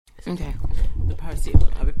Okay. The paracetamol,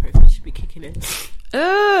 ibuprofen should be kicking in.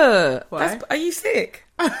 Why? Are you sick?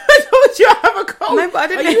 I told you I have a cold. No, but I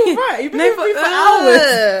didn't. Are you alright? You've been with me for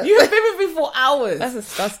hours. You have been with me for hours. That's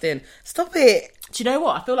disgusting. Stop it. Do you know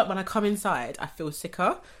what? I feel like when I come inside, I feel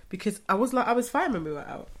sicker because I was fine when we were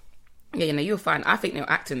out. Yeah, you were fine. I think they were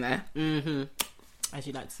acting there. Mm-hmm. As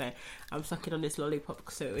you like to say, I'm sucking on this lollipop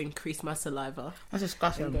so it'll increase my saliva. That's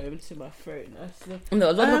disgusting. And go into my throat nicely.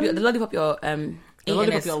 No, the lollipop you're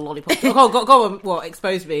lollipop. Oh, go on. What?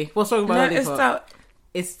 Expose me. What's wrong with my lollipop?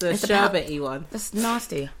 It's the sherbety one. That's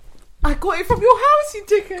nasty. I got it from your house, you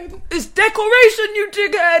dickhead. It's decoration, you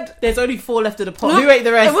dickhead. There's only 4 left of the pot. Who ate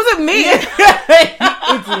the rest? It wasn't me.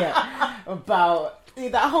 Idiot. About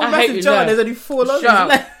that whole massive jar. There's only 4 lollipops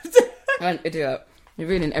left. An idiot. You're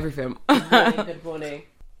ruining everything. Good morning.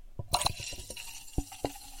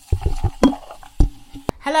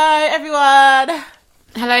 Hello, everyone.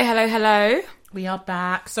 Hello. We are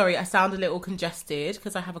back. Sorry, I sound a little congested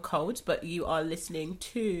because I have a cold, but you are listening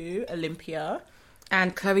to Olympia.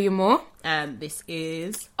 And Chloe Moore. And this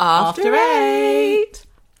is After 8.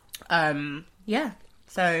 Yeah.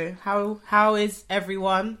 So how is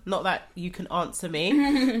everyone? Not that you can answer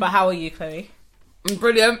me, but how are you, Chloe? I'm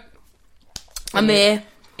brilliant. I'm here.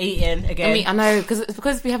 Eating again. I know,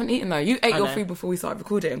 because we haven't eaten though. You ate your food before we started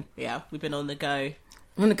recording. Yeah, we've been on the go.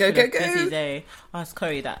 On the go. Busy day. I asked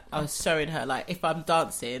Chloe that. I was showing her, like, if I'm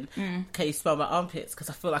dancing, can you smell my armpits? Because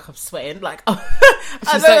I feel like I'm sweating. Like, do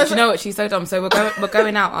you know what? She's so dumb. So we're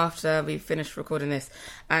going out after we finish recording this,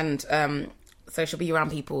 and so she'll be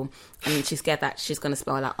around people, and she's scared that she's going to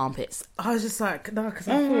smell like armpits. I was just like, no, because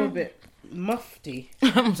I feel a bit mufty.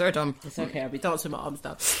 I'm so dumb. It's okay. I'll be dancing with my arms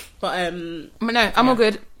down. But no, I'm all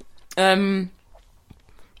good.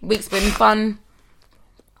 Week's been fun.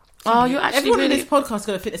 Oh, you're actually everyone really... in this podcast is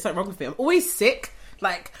going to think there's something wrong with me. I'm always sick.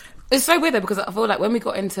 Like, it's so weird though, because I feel like when we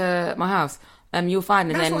got into my house, you were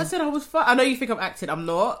fine, and that's then what I said. I was fine. I know you think I'm acting. I'm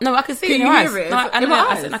not. No, I can see it in your eyes. No,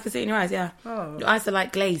 I can see it in your eyes. Yeah, your eyes are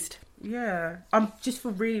like glazed. Yeah, I'm just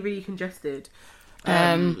feel really, really congested.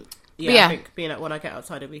 Yeah, I think being when I get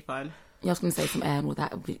outside, it'll be fine. Yeah, I was going to say some air and all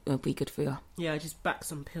that would be good for you. Yeah, I just back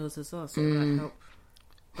some pills as well, so it might help.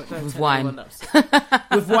 But don't with tell wine.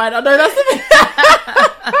 With wine, I know that's the thing.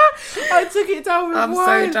 I took it down with I'm wine.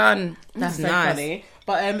 I'm so done. That's so nice. Funny.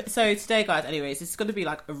 But so today, guys, anyways, it's going to be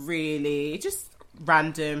like a really just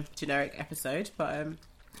random, generic episode. But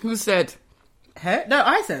who said? Huh? No,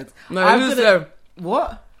 I said. No, who said?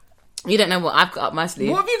 What? You don't know what I've got up my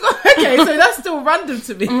sleeve. What have you got? Okay, so that's still random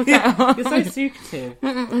to me. You're so secretive.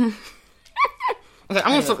 Okay,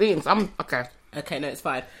 I'm gonna stop eating. So I'm okay. Okay, no, it's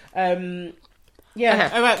fine. Yeah.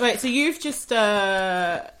 Okay. All right. Wait. So you've just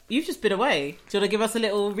been away. Do you want to give us a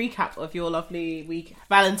little recap of your lovely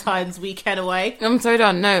Valentine's weekend away? I'm so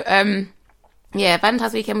done. No. Yeah,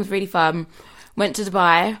 Valentine's weekend was really fun. Went to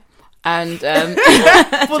Dubai. And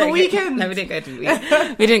for the weekend. No, we didn't go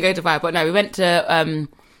to Dubai, but no, we went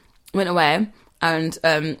away, and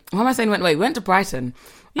why am I saying went away? We went to Brighton.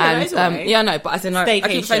 Yeah, and yeah, no, but I said no. I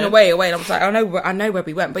keep saying away, and I was like, I know where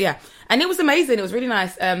we went, but yeah, and it was amazing. It was really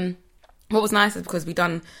nice. What was nice is because we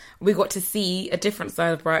got to see a different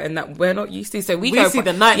side of Brighton that we're not used to. So we go see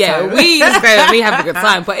the night. Yeah, we just go and we have a good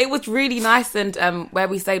time. But it was really nice, and where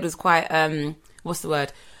we stayed was quite what's the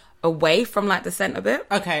word? Away from like the centre bit.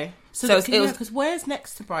 Okay. So it was because where's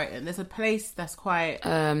next to Brighton? There's a place that's quite.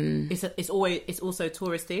 It's also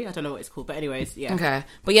touristy. I don't know what it's called, but anyways, yeah. Okay,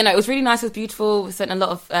 but yeah, no, it was really nice. It was beautiful. We spent a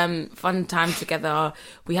lot of fun time together.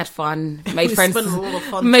 We had fun, made friends,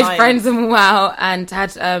 friends and wow, and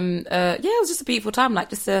had yeah, it was just a beautiful time. Like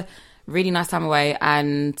just a really nice time away,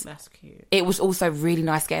 and that's cute. It was also really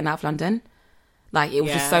nice getting out of London. Like, it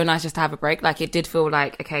was just so nice just to have a break. Like, it did feel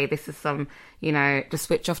like, okay, this is some, the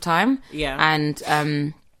switch off time. Yeah.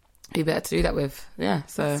 And who better to do that with? Yeah,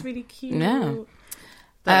 so. That's really cute. Yeah.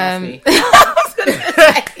 Don't ask me. I was going to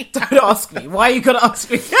say. Don't ask me. Why are you going to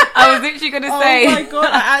ask me? I was literally going to say. Oh, my God.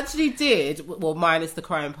 I actually did. Well, minus the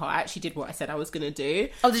crying part. I actually did what I said I was going to do.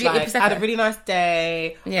 Oh, did you get your Prosecco? I had a really nice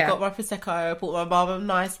day. Yeah. I got my Prosecco. Bought my mum a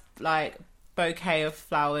nice, bouquet of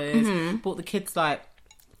flowers. Mm-hmm. Bought the kids, I'm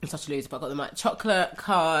such a loser, but I got them chocolate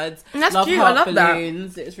cards. And that's cute. I love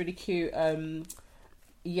balloons. That. It was really cute.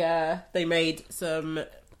 Yeah, they made some.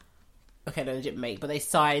 Okay, no, they didn't make, but they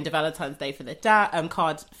signed a Valentine's Day for their dad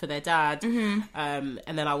card for their dad. Mm-hmm.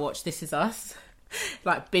 And then I watched This Is Us,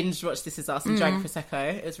 binge watched This Is Us and drank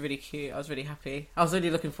Prosecco. It was really cute. I was really happy. I was really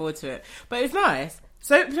looking forward to it, but it was nice.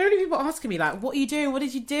 So many people asking me, what are you doing? What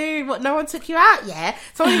did you do? What, no one took you out? Yeah.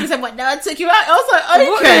 Someone even said, what, no one took you out? I was like,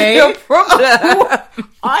 okay. What is your problem?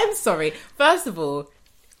 I'm sorry. First of all,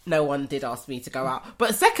 no one did ask me to go out.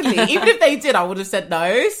 But secondly, even if they did, I would have said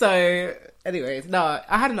no. So, anyways, no,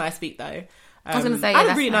 I had a nice week though. I was going to say, I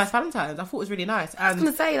had a really nice Valentine's. I thought it was really nice. I was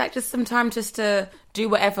going to say, like, just some time just to do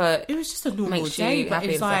whatever. It was just a normal makes day, you happy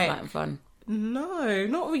and stuff like and fun. No,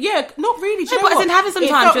 not really. No, but as in having some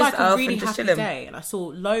time, just like a really happy chilling. day, and I saw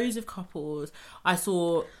loads of couples. I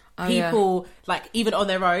saw people like even on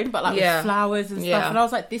their own, but like with flowers and stuff. And I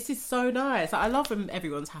was like, this is so nice. Like, I love when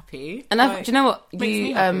everyone's happy. And do you know what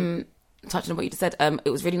you touching on what you just said? It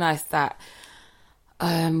was really nice that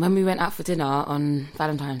when we went out for dinner on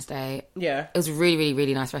Valentine's Day, it was a really, really,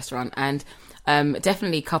 really nice restaurant, and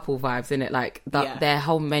definitely couple vibes in it. Like their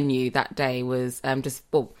whole menu that day was just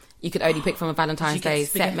you could only pick from a Valentine's Day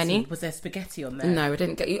set menu. Was there spaghetti on there? No, I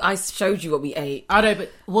didn't get you. I showed you what we ate. I know,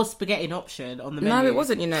 but was spaghetti an option on the menu? No, it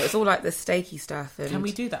wasn't. It's all like the steaky stuff. And can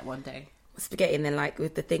we do that one day? Spaghetti and then like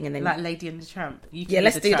with the thing and then like Lady and the Tramp.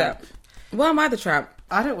 Let's do that. Why am I the tramp?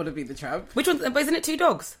 I don't want to be the tramp. Which one? But isn't it two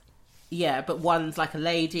dogs? Yeah, but one's like a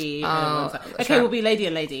lady. And one's like... Okay, we'll be lady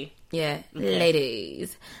and lady. Yeah, okay.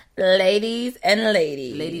 Ladies and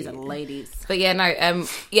ladies. Ladies and ladies. But yeah, no.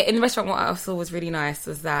 In the restaurant, what I saw was really nice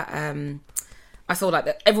was that I saw like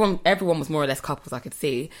that everyone was more or less couples I could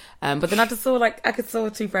see. But then I just saw I saw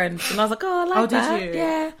two friends, and I was like, oh, I like that. Did you?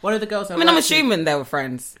 Yeah. One of the girls. I'm assuming they were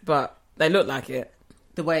friends, but they looked like it.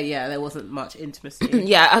 The way, there wasn't much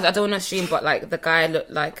intimacy. I don't want to assume, but like the guy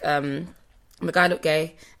looked like the guy looked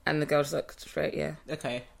gay and the girl just looked straight. Yeah.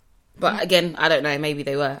 Okay. But again, I don't know. Maybe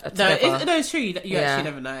they were together. It's true. You actually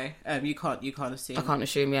never know. You can't assume. I can't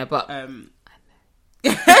assume. Yeah, but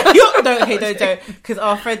don't, because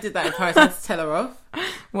our friend did that in Paris. I had to tell her off.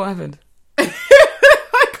 What happened? I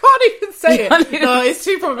can't even say it. No, it's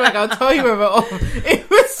too problematic. I'll tell you about it. It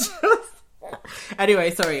was just.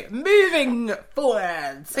 Anyway, sorry. Moving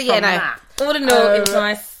forward. So all in all, it was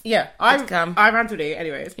nice. Yeah, I ran to it.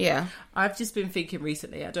 Anyways, yeah. I've just been thinking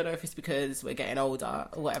recently. I don't know if it's because we're getting older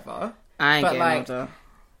or whatever. I ain't getting older.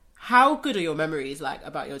 How good are your memories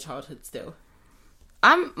about your childhood still?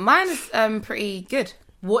 Mine is pretty good.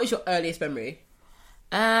 What is your earliest memory?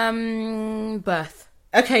 Birth.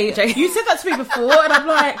 Okay, you said that to me before, and I'm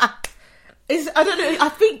like, I don't know. I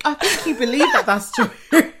think you believe that's true.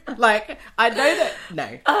 Like, I know that. No.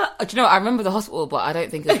 Do you know what? I remember the hospital, but I don't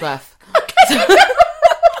think it was birth.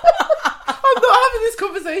 I'm not having this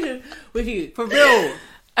conversation with you for real.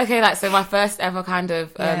 Okay, so my first ever kind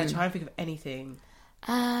of try and think of anything.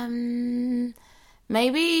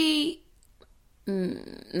 Maybe.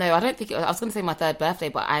 No, I don't think it was. I was going to say my third birthday,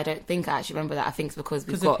 but I don't think I actually remember that. I think it's because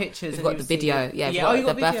we've got the video. Yeah, we've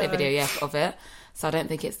got the birthday video, of it. So I don't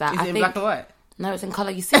think it's that. Is it in black and white? No, it's in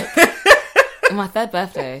colour. You sick? My third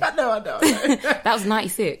birthday. I know. That was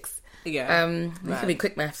 96. Yeah. This could be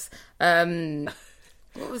quick maths.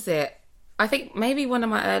 What was it? I think maybe one of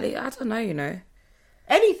my early. I don't know.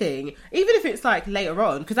 Anything, even if it's like later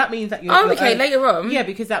on, because that means that you're. Later on. Yeah,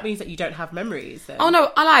 because that means that you don't have memories. Then. Oh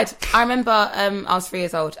no, I lied. I remember I was 3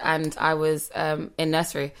 years old and I was in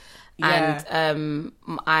nursery, and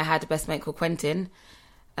I had a best mate called Quentin.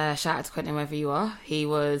 Shout out to Quentin wherever you are. He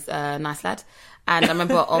was a nice lad. And I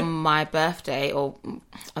remember on my birthday, or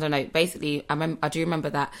I don't know, basically, I do remember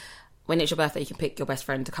that when it's your birthday, you can pick your best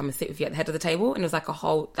friend to come and sit with you at the head of the table. And it was like a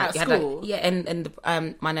whole... At school? In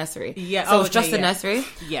my nursery. Yeah. So it was just the nursery.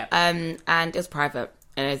 Yeah. And it was private.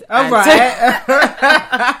 And right.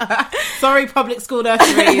 Sorry, public school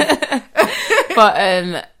nurseries. But,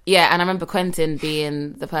 and I remember Quentin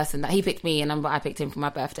being the person that he picked me, and I picked him for my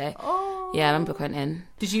birthday. Oh. Yeah, I remember Quentin.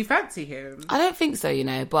 Did you fancy him? I don't think so,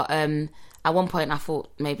 but at one point I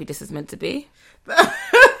thought maybe this is meant to be.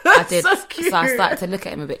 I did. So cute. So I started to look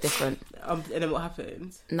at him a bit with and then what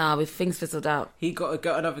happened? Things fizzled out. He got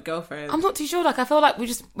another girlfriend. I'm not too sure. I feel like we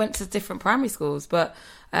just went to different primary schools, but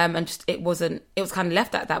and just it was kind of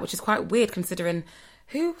left at that, which is quite weird considering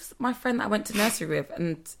who's my friend that I went to nursery with,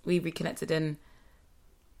 and we reconnected in.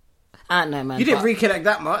 I don't know, man. You didn't reconnect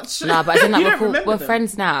that much. No, but I think we're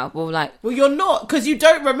friends now. Well, you're not because you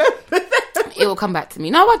don't remember them. It will come back to me.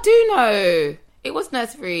 No, I do know. It was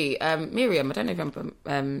nursery. Miriam, I don't know if you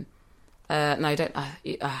remember. No, I don't.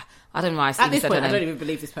 I don't know why I said at this point, I don't even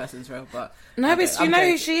believe this person's real, but... No, but you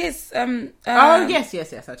know who she is. Oh,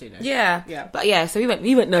 yes, I do know. Yeah. But yeah, so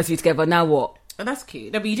we went nursery together, now what? Oh, that's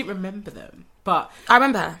cute. No, but you didn't remember them. But... I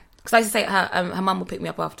remember her. Because I used to say her mum would pick me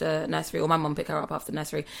up after nursery, or my mum pick her up after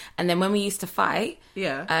nursery. And then when we used to fight...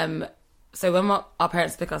 Yeah. So when our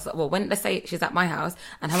parents pick us up... Well, let's say she's at my house,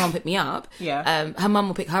 and her mum picked me up... Yeah. Her mum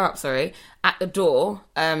will pick her up, at the door,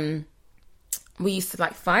 we used to,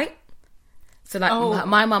 fight. So,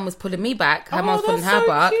 my mum was pulling me back. Her mum was pulling her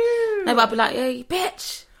back. Cute. No, but I'd be like, hey,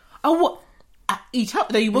 bitch. Oh, what? each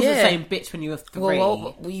other. No, you wasn't saying bitch when you were 3.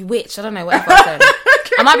 Well, you witch. I don't know, whatever I said.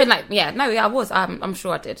 I might have been like, I was. I'm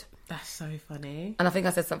sure I did. That's so funny. And I think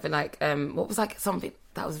I said something like, what was like something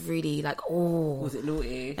that was really like, was it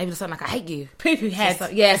naughty? Maybe something like, I hate you. Poo-poo head.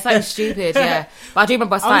 Something stupid, yeah. But I do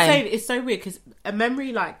remember I was saying, it's so weird, because a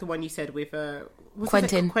memory like the one you said with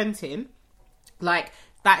Quentin, like,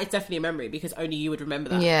 that is definitely a memory, because only you would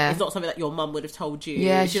remember that. Yeah. It's not something that your mum would have told you.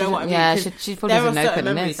 Yeah, do you know what I mean? Yeah, she probably doesn't know. There are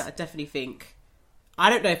certain memories that I definitely think, I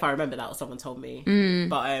don't know if I remember that or someone told me.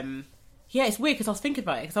 But, yeah, it's weird, because I was thinking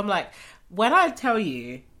about it, because I'm like, when I tell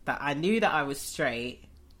you that I knew that I was straight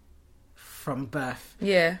from birth.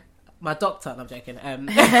 Yeah. My doctor, no, I'm joking.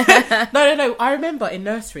 No. I remember in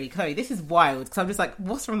nursery, Chloe, this is wild, because I'm just like,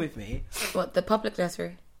 what's wrong with me? What, the public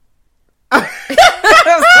nursery? I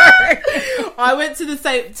went to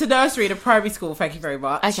nursery in a primary school, thank you very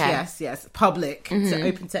much. Okay. Yes. Public, so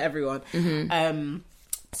open to everyone.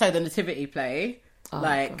 So the nativity play,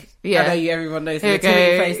 I know everyone knows the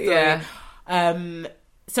nativity play story. Yeah.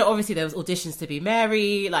 So obviously there was auditions to be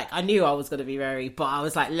Mary. Like, I knew I was going to be Mary, but I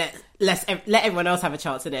was like, let everyone else have a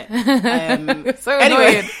chance in it. So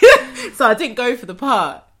anyway, so I didn't go for the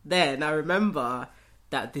part. Then I remember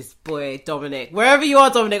that this boy Dominic, wherever you are,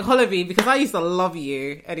 Dominic, holler me, because I used to love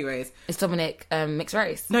you. Anyways, is Dominic mixed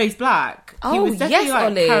race? No, he's black. Oh, he was definitely yes, like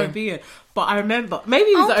Ollie. Caribbean. But I remember maybe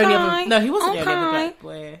he was the only other. No, he wasn't the only other black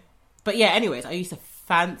boy. But yeah, anyways, I used to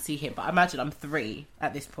fancy him. But imagine I'm 3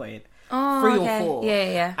 at this point. 3 or 4.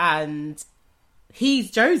 Yeah. And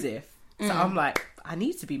he's Joseph. So I'm like, I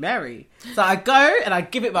need to be Mary. So I go and I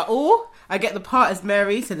give it my all. I get the part as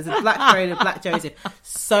Mary. So there's a black Mary and a black Joseph.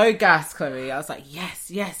 So gassed, Chloe. I was like,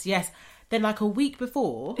 yes. Then like a week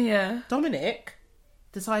before, Dominic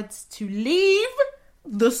decides to leave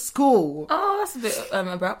the school. Oh, that's a bit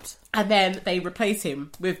abrupt. And then they replace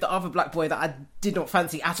him with the other black boy that I did not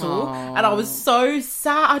fancy at all. And I was so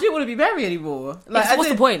sad. I didn't want to be Mary anymore. Like, what's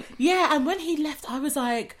the point? Yeah, and when he left, I was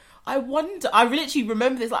like, I literally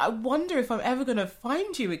remember this, like, I wonder if I'm ever going to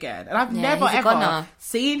find you again. And I've never, ever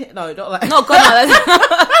seen... No, not like... Not goner.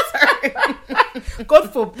 Sorry.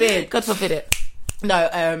 God forbid. God forbid it.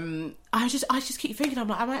 No, I just keep thinking, I'm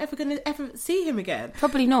like, am I ever going to ever see him again?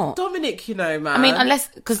 Probably not. Dominic, you know, man. I mean, unless,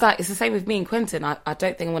 because like, it's the same with me and Quentin. I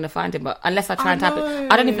don't think I want to find him, but unless I try and tap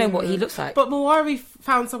it, I don't even know what he looks like. But Mawari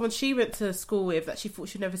found someone she went to school with that she thought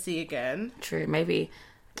she'd never see again. True, maybe.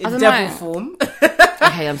 In devil form.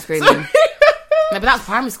 Okay, I'm screaming. No, but that was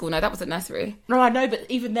primary school. No, that wasn't nursery. No, I know, but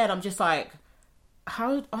even then, I'm just like,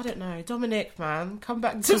 how? I don't know. Dominic, man, come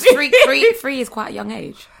back to me. 3 is quite a young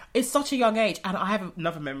age. It's such a young age, and I have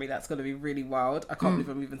another memory that's going to be really wild. I can't believe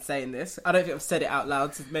I'm even saying this. I don't think I've said it out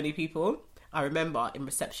loud to many people. I remember in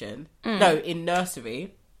reception, in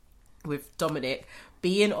nursery, with Dominic,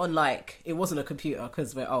 being on, like, it wasn't a computer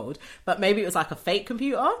because we're old, but maybe it was like a fake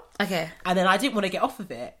computer. Okay. And then I didn't want to get off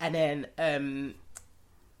of it. And then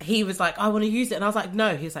he was like, I want to use it. And I was like,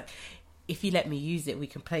 no. He was like, if you let me use it, we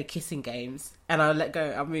can play kissing games. And I let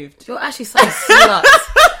go. I moved. You're actually such a slut.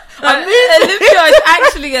 Olympia is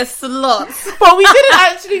actually a slut. But we didn't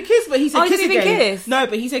actually kiss, but he said kissing games. Kiss? No,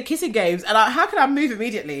 but he said kissing games. And how can I move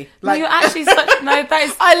immediately? Like, no, you're actually such... No, that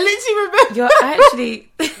is... I literally remember... You're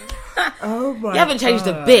actually... Oh my God. You haven't changed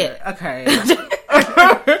a bit. Okay.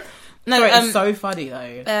 No, sorry, it's so funny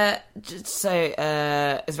though. It's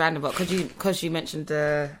random, but because you mentioned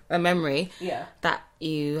a memory that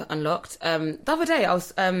you unlocked. The other day, I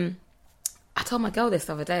was I told my girl this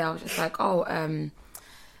the other day. I was just like, I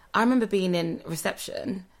remember being in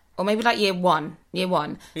reception, or maybe like year one. Yeah.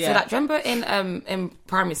 So like, remember in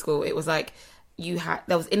primary school, it was like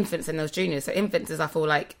there was infants and there was juniors. So infants is, I feel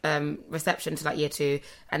like, reception to like year 2,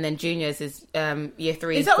 and then juniors is year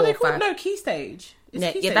 3. Is that 4, what they call 5. No, key stage.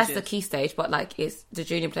 Yeah, that's the key stage, but like it's the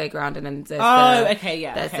junior playground, and then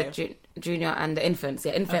there's the junior and the infants.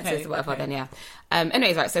 Yeah, infants is whatever. Then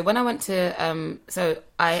anyways, right. So when I went to so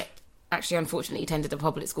I actually unfortunately attended a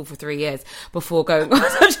public school for 3 years before going.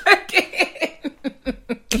 I'm joking.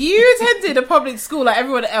 You attended a public school like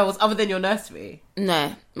everyone else, other than your nursery.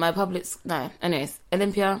 No, my public no. Anyways,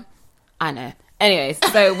 Olympia, I know. Anyways,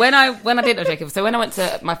 so when I did, I'm joking. So when I went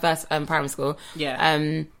to my first primary school,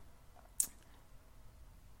 okay,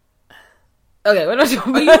 when I was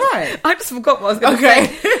right? I just forgot what I was going to say.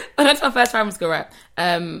 When I went to my first primary school, right?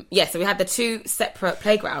 So we had the 2 separate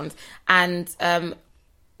playgrounds, and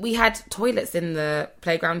we had toilets in the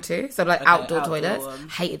playground too. So like outdoor toilets.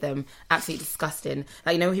 Hated them. Absolutely disgusting.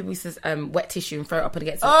 Like, you know, people used to wet tissue and throw it up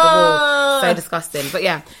against the wall. So disgusting. But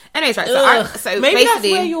yeah. Anyways, right. So maybe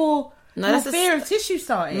basically, that's where your fear of tissue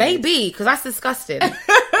started. Maybe, because that's disgusting.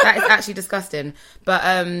 That is actually disgusting. But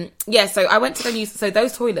yeah, so I went to go use. So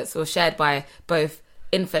those toilets were shared by both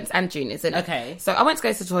infants and juniors. And okay. So I went to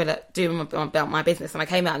go to the toilet doing my business, and I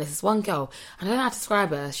came out and there's this one girl. I don't know how to describe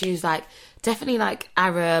her. She was like definitely like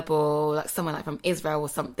Arab or like someone like from Israel or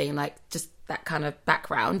something, like just that kind of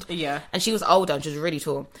background. Yeah. And she was older and she was really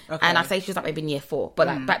tall. Okay. And I'd say she was like maybe in year 4. But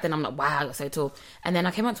like back then I'm like, wow, you're so tall. And then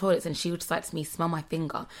I came out to toilets and she would just like to me smell my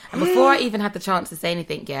finger. And before I even had the chance to say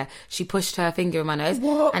anything, she pushed her finger in my nose.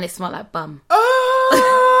 What? And it smelled like bum.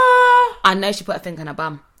 Ah! I know she put her finger in her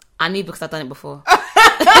bum. I knew because I'd done it before.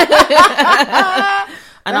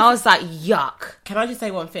 And I was like, yuck. Can I just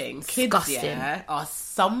say one thing? Disgusting. Kids, are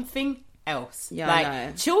something else. Yeah, like, I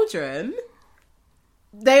know. Children,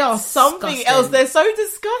 they are something Disgusting. else. They're so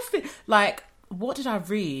disgusting. Like, what did I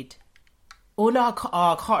read? Oh, no,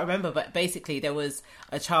 I can't remember. But basically, there was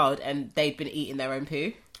a child and they'd been eating their own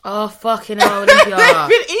poo. Oh, fucking hell, Olivia. They've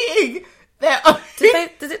been eating their own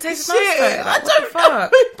Does it taste nice though? Like, I don't know.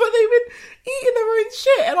 But they've been eating their own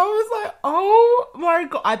shit. And I was like, oh my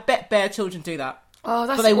God. I bet bare children do that. Oh,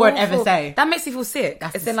 that's but they won't awful. ever say. That makes me feel sick.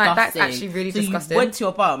 That's It's in like that's disgusting. actually really so disgusting. You went to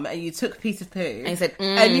your bum and you took a piece of poo And you said,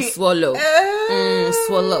 and you swallow.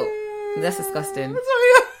 Swallow. That's disgusting.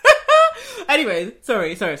 Sorry. Anyway,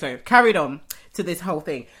 sorry. Carried on to this whole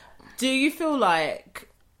thing. Do you feel like?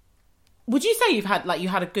 Would you say you had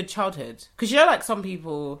a good childhood? Because you know, like some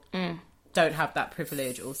people don't have that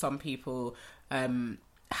privilege, or some people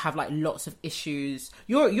have like lots of issues.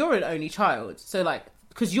 You're an only child, so like.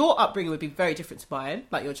 Because your upbringing would be very different to mine,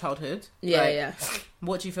 like your childhood. Yeah, like, yeah.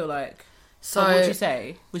 What do you feel like? So, what would you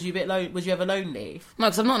say? Was you a bit Was you ever lonely? No,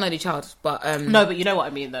 because I'm not an only child, but no, but you know what I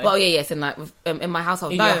mean, though. Well, yes, in like in my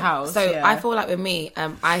household. In no, your house, so yeah. I feel like with me,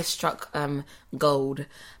 I struck gold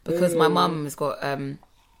because my mum has got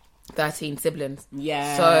 13 siblings.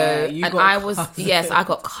 Yeah. So and I was cousins. I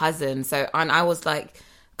got cousins. So and I was like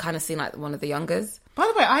kind of seen like one of the youngers. By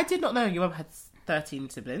the way, I did not know your mum had 13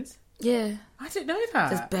 siblings. Yeah. I didn't know that.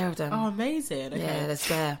 There's bare of them. Oh, amazing. Okay. Yeah, there's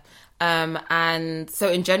bare. And so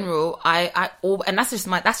in general, and that's just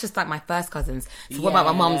like my first cousins. So what about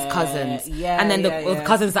my mum's cousins? Yeah, and then the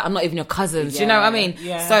cousins that are not even your cousins. You know what I mean?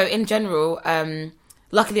 Yeah. So in general,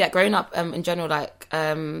 luckily, like growing up, in general, like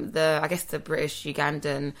I guess the British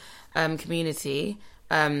Ugandan community,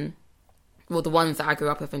 well, the ones that I grew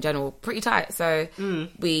up with in general, pretty tight. So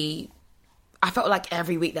I felt like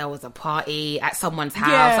every week there was a party at someone's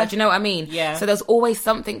house. Yeah. Like, do you know what I mean? Yeah. So there's always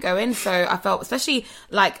something going. So I felt, especially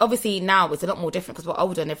like, obviously now it's a lot more different because we're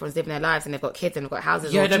older and everyone's living their lives and they've got kids and they've got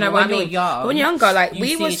houses. Yeah, do you know what I mean? Young, but when you're younger, like you we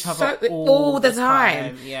see were each other all the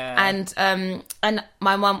time. Yeah. And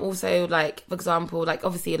my mum also, like, for example, like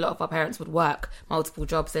obviously a lot of our parents would work multiple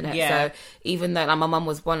jobs in it. Yeah. So even though like my mum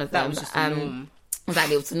was one of them. That was just the norm.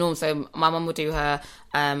 Exactly, it was the norm. So my mum would do her,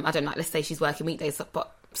 I don't know, let's say she's working weekdays,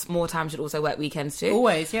 but more times she'd also work weekends too.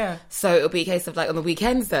 Always, yeah. So it'll be a case of like on the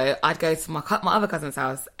weekends though, I'd go to my other cousin's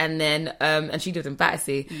house, and then and she lived in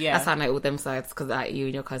Battersea. Yeah, that's how I know all them sides because like you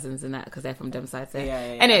and your cousins and that because they're from them sides. So. Yeah.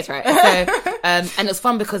 Anyways, right. So and it was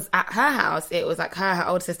fun because at her house it was like her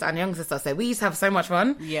older sister and younger sister. So we used to have so much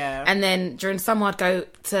fun. Yeah. And then during summer I'd go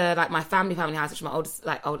to like my family house, which is my oldest,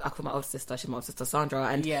 I call my older sister. She's my older sister Sandra,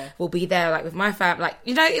 and we'll be there like with my family. Like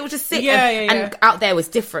it was just sick. And out there was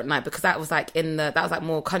different, like because that was like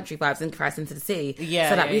more country vibes in comparison to the city.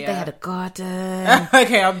 Yeah. So like they had a garden.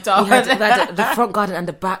 Okay, I'm done. We had the front garden and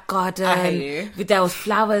the back garden. I hate you. There was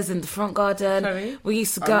flowers in the front garden. Chloe, we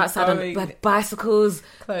used to go outside on bicycles.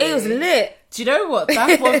 Chloe. It was lit. Do you know what?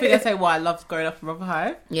 That's one thing I say why I loved growing up in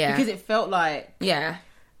Rotherhithe. Yeah. Because it felt like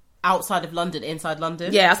outside of London, inside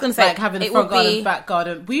London. Yeah, I was going to say like having the front garden, back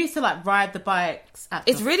garden. We used to like ride the bikes at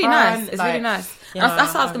It's the really front. nice. It's really nice. Yeah,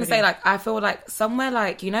 that's what I was going to say. Like I feel like somewhere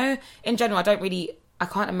like, in general, I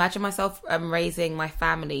can't imagine myself raising my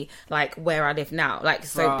family like where I live now, like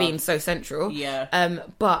being so central. Yeah.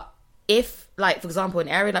 But if like for example an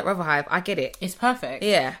area like Rotherhithe, I get it. It's perfect.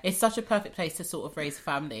 Yeah. It's such a perfect place to sort of raise a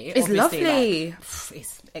family. It's obviously, lovely. Like,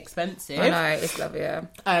 it's expensive. I know, it's lovely. Yeah.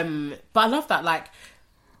 But I love that. Like,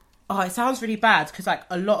 it sounds really bad because like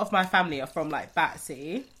a lot of my family are from like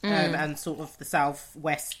Battersea and sort of the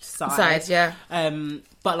southwest side. Yeah.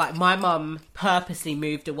 But like my mum purposely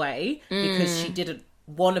moved away because she didn't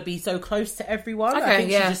want to be so close to everyone. Okay, I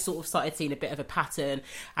think she just sort of started seeing a bit of a pattern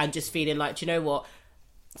and just feeling like, do you know what?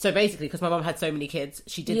 So basically, because my mum had so many kids,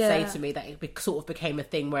 she did say to me that it sort of became a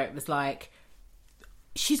thing where it was like,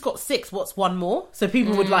 she's got 6, what's one more? So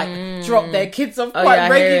people would like drop their kids off quite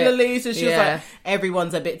regularly. So she was like,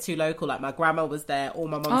 everyone's a bit too local. Like my grandma was there, all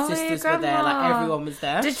my mum's sisters were there, like everyone was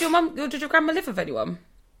there. Did your grandma live with anyone?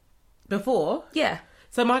 Before? Yeah.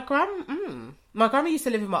 So my grandma used to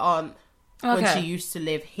live with my aunt. when she used to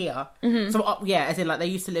live here. So as in like they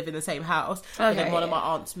used to live in the same house. And then one of my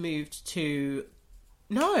aunts moved to.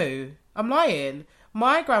 No, I'm lying.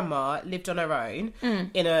 My grandma lived on her own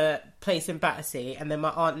in a place in Battersea, and then my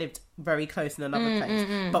aunt lived very close in another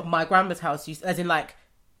place. But my grandma's house used, as in like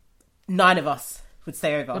 9 of us would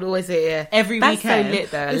stay over. Would always say, every weekend. So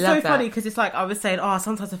lit though. It's so funny because it's like I was saying,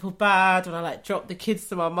 sometimes I feel bad when I like drop the kids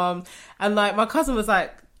to my mum, and like my cousin was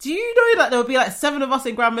like, do you know that there would be like 7 of us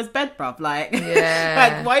in grandma's bed, bruv? Like,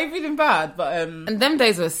 like, why are you feeling bad? But and them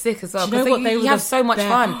days were sick as well. Do you know what? You have so much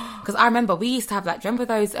fun. Because I remember we used to have like, do you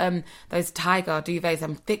remember those tiger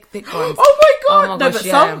duvets, thick ones? Oh my god! Oh my no, gosh,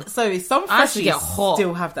 but some actually get freshies hot.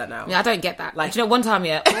 still have that now. Yeah, I don't get that. Like, do you know, one time,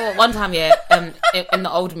 in the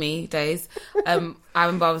old me days, I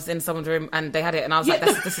remember I was in someone's room and they had it, and I was like,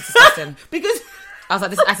 this is disgusting. Because I was like,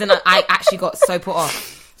 this, as in, I actually got so put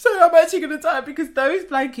off. So I'm actually going to die because those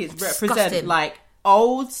blankets represent like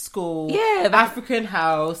old school African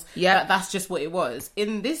house. Yeah, that's just what it was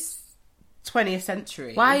in this 20th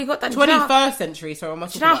century. Why you got that? 21st century? So I'm. Do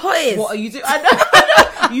you know how hot it is? What are you doing? I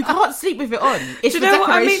know. You can't sleep with it on. It's do you know what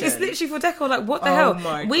I mean? It's literally for decor. Like, what the hell?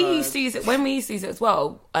 My we God. used to use it when we used to use it as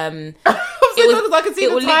well. It was, I can see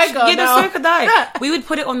the tiger now. Yeah, so could I. We would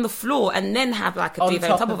put it on the floor and then have like a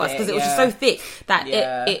duvet on top of us because it was just so thick that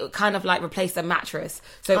it kind of like replaced the mattress.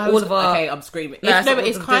 So all of our I'm screaming. But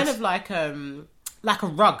it's kind of like a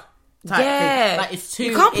rug. Type thing. Like it's too.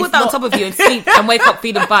 You can't put that on top of you and sleep and wake up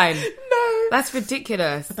feeling fine. No, that's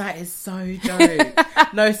ridiculous. That is so dope.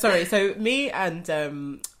 No, sorry. So me and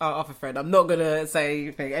our other friend, I'm not gonna say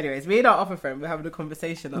anything. Anyways, me and our other friend were having a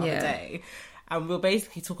conversation the other day, and we were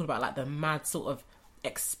basically talking about like the mad sort of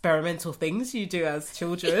experimental things you do as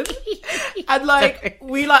children. And like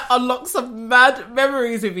we like unlock some mad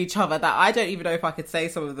memories with each other that I don't even know if I could say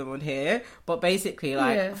some of them on here, but basically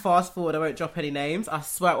like fast forward, I won't drop any names. I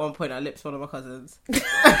swear at one point I lipped one of my cousins.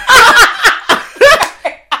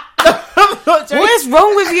 What is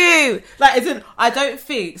wrong with you? Like, as in, I don't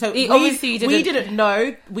think so. Obviously, we didn't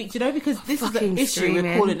know. Do you know, because this is the issue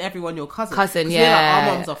with calling everyone your cousin. Yeah,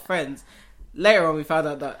 our mums are friends. Later on, we found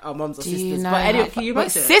out that our mums are sisters. You know but anyway, can you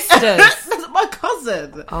imagine? Sisters? That's my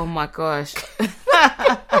cousin. Oh my gosh.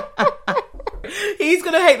 He's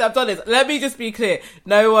gonna hate that I've done this. Let me just be clear.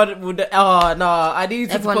 No one would. Oh no, I need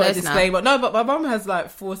to put a disclaimer. No, but my mum has like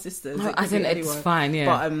 4 sisters. No, I think it's fine.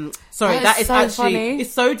 Yeah. But sorry, that is so actually funny.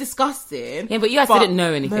 It's so disgusting. Yeah, but you guys didn't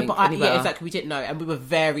know anything. No, but exactly. We didn't know, and we were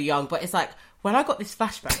very young. But it's like when I got this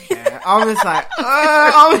flashback, I was like,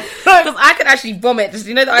 because I could actually vomit. Just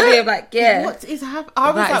the idea of like, what is happening?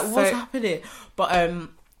 I was like, what's happening? But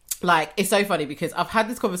like it's so funny because I've had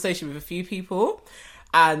this conversation with a few people,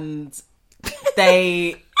 and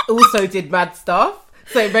they also did mad stuff,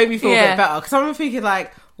 so it made me feel a bit better because I'm thinking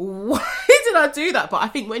like, why did I do that? But I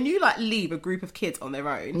think when you like leave a group of kids on their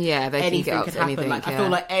own, anything can happen. Like I feel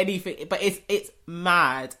like anything, but it's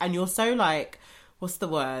mad, and you're so like, what's the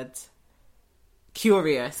word?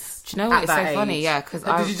 Curious. Do you know what? It's so funny, because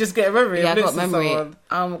did you just get a memory? Yeah, I got memory.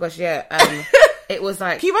 Oh my gosh, yeah. It was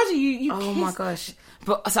like, can you imagine you oh my gosh!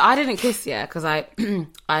 But so I didn't kiss, because I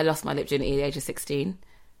I lost my lip virginity at the age of 16.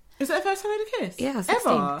 Is that the first time you had a kiss? Yeah,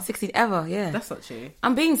 16. Ever? 16 ever, yeah. That's not true.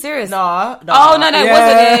 I'm being serious. No. Oh, no, it wasn't.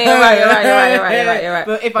 Yeah, you're right.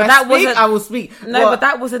 But if I speak, I will speak. No, but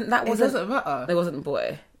that wasn't... It doesn't matter. It wasn't a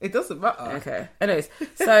boy. It doesn't matter. Okay. Anyways,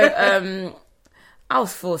 so I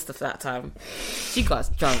was forced for that time. She got us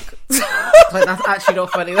drunk. But that's actually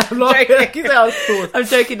not funny. I'm not joking. I was forced. I'm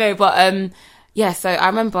joking, no, but so I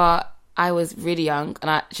remember I was really young,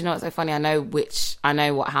 and do you know what's so funny? I know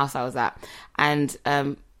what house I was at, and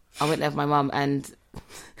I went there with my mum, and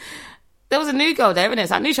there was a new girl there, and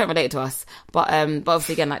it's like new show related to us, but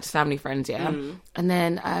obviously again like just family friends, and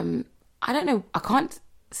then I don't know, I can't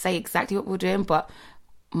say exactly what we were doing, but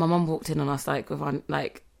my mum walked in on us like with on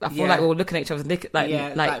like I feel like we were looking at each other's looking at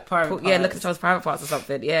each other's private parts or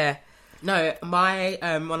something. Yeah. No, my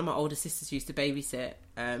one of my older sisters used to babysit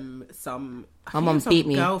my mum beat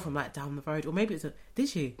me. Girl from like down the road, or maybe did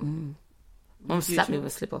she? Mum slapped me with a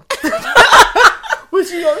slipper. Was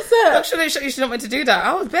she upset? Actually, you shouldn't meant to do that.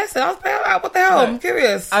 I was best. What the hell? No, I'm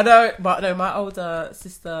curious. I know, but no, my older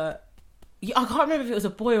sister. I can't remember if it was a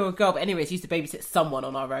boy or a girl, but anyways, she used to babysit someone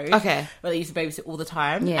on our road. Okay. But they used to babysit all the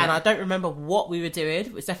time. Yeah. And I don't remember what we were doing.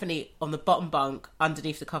 It was definitely on the bottom bunk,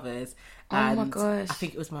 underneath the covers. And oh my gosh. I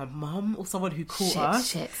think it was my mum or someone who caught us.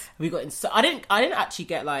 Shit. We got in. So I didn't actually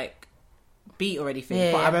get like beat or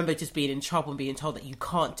anything, but I remember just being in trouble and being told that you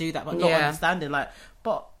can't do that, but not understanding like,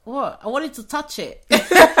 but what? I wanted to touch it.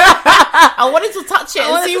 I wanted to touch it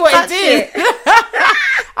and see what it did.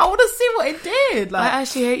 I want to see what it did. Like, I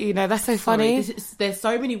actually hate you. No, that's so funny. There's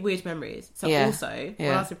so many weird memories. So Yeah. also,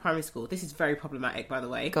 when I was in primary school, this is very problematic, by the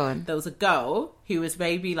way. Go on. There was a girl who was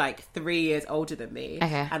maybe like 3 years older than me.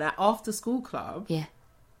 Okay. And at after school club, Yeah.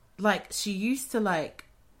 like she used to like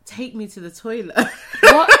take me to the toilet.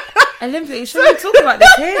 What? Olympia, you shouldn't be talking about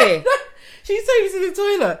this here. She'd take me to the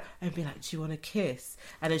toilet and be like, "Do you want to kiss?"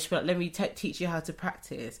 And then she'd be like, "Let me teach you how to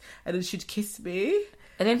practice." And then she'd kiss me.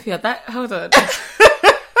 Olympia, hold on.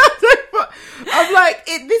 I'm like,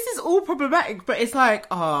 this is all problematic, but it's like,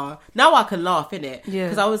 now I can laugh, innit? Yeah.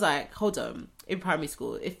 Because I was like, hold on, in primary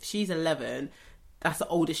school, if she's 11, that's the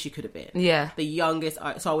oldest she could have been. Yeah. The youngest,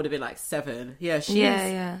 so I would have been like 7. Yeah, she's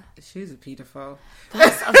a paedophile.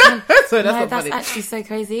 So That's actually so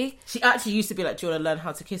crazy. She actually used to be like, "Do you want to learn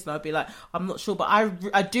how to kiss?" And I'd be like, "I'm not sure," but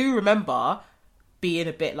I do remember being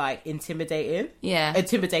a bit like intimidated.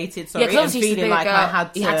 Sorry, and feeling like I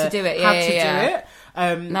had to do it. do it.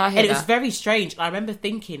 No, I hear and it was that. very strange. I remember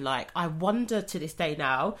thinking, like, I wonder to this day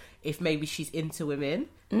now if maybe she's into women.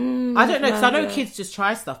 I don't know, because I know kids just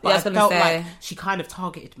try stuff, but I felt like she kind of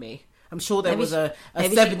targeted me. I'm sure there was a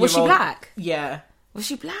 7-year-old. Was she black? Yeah. Was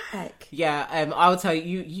she black? Yeah, I'll tell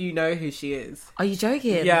you. You know who she is. Are you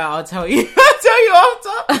joking? Yeah, I'll tell you. I'll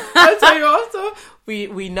tell you after.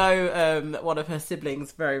 We know one of her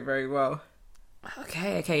siblings very, very well.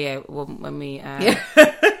 Okay, yeah. Well, when we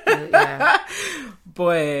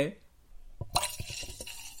Boy.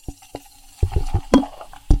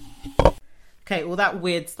 Okay, all that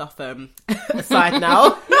weird stuff aside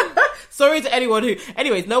now. Sorry to anyone who...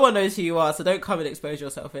 Anyways, no one knows who you are, so don't come and expose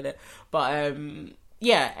yourself in it. But,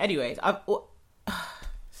 yeah, anyways.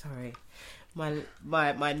 Sorry.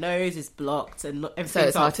 My nose is blocked and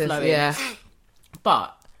everything's not flowing. Yeah.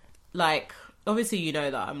 But, like, obviously you know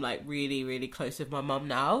that I'm, like, really, really close with my mum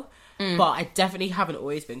now. But I definitely haven't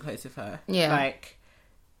always been close with her. Yeah. Like,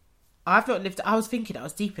 I've not lived... I was thinking, I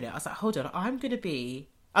was deep in it. I was like, hold on, I'm going to be...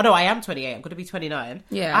 Oh, no, I am 28. I'm going to be 29.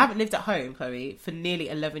 Yeah. I haven't lived at home, Chloe, for nearly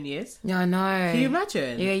 11 years. Yeah, I know. Can you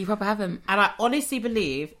imagine? Yeah, you probably haven't. And I honestly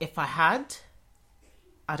believe if I had,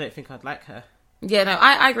 I don't think I'd like her. Yeah, no,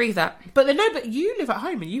 I agree with that. But you live at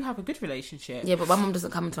home and you have a good relationship. Yeah, but my mum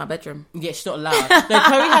doesn't come into my bedroom. Yeah, she's not allowed. No,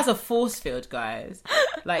 Chloe has a force field, guys.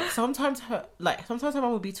 Like, sometimes her mum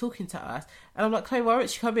will be talking to us and I'm like, "Chloe, why won't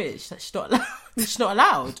she come in?" She's like, "She's not allowed." She's not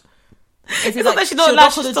allowed. It's not that she's not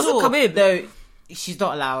allowed, she just doesn't come in. No. She's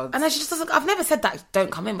not allowed. And then she just doesn't... I've never said that,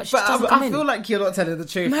 don't come in, but she just doesn't come in. I feel like you're not telling the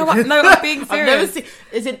truth. No, I'm being serious. I've never seen...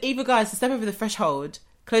 Is it either guys to step over the threshold,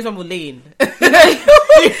 Chloe's mum will lean. Step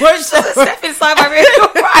inside my room,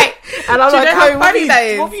 right? And I'm like, Chloe,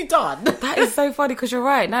 what have you done? That is so funny, because you're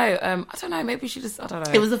right. No, I don't know, maybe she just... I don't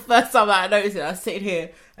know. It was the first time that I noticed it. I was sitting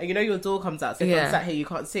here, and you know your door comes out, so if I'm sat here, you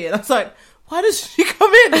can't see it. And I was like, why does she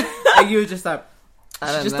come in? And you were just like...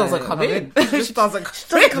 She just doesn't come in. She doesn't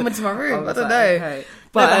come into my room. I don't know. Okay.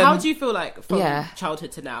 But how do you feel like from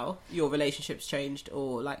childhood to now, your relationships changed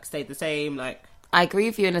or like stayed the same? Like, I agree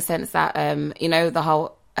with you in the sense that you know, the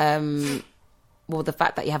whole the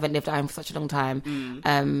fact that you haven't lived at home for such a long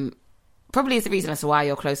time probably is the reason as to why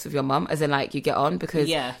you're close with your mum, as in like you get on, because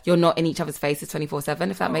you're not in each other's faces 24/7,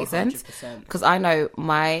 if that makes sense. Because I know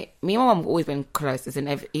me and my mum have always been close, as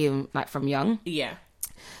in even like from young. Yeah.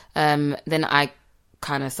 Then I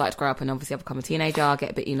kind of started to grow up, and obviously I've become a teenager. I get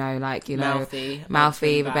a bit,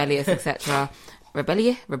 mouthy, rebellious, etc.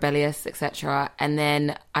 rebellious, etc. And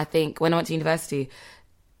then I think when I went to university,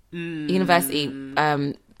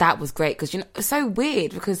 that was great, because it's so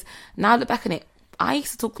weird, because now I look back on it, I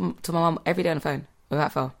used to talk to my mum every day on the phone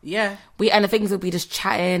without fail. Yeah. And the things would be just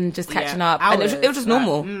chatting, just catching up, hours, and it was just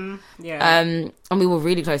normal. And we were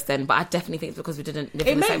really close then, but I definitely think it's because we didn't live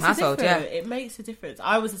in the same household. Yeah, it makes a difference.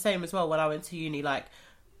 I was the same as well when I went to uni. Like,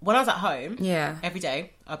 when I was at home, every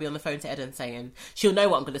day I'll be on the phone to Eden saying, she'll know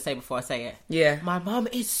what I'm going to say before I say it. Yeah, my mum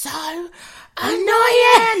is so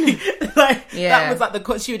annoying. That was like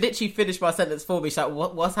she would literally finish my sentence for me. She's like,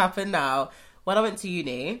 what's happened now? When I went to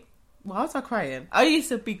uni, why was I crying? I used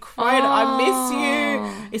to be crying. I miss you.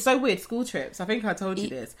 It's so weird. School trips. I think I told you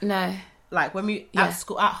this. No. Like when we at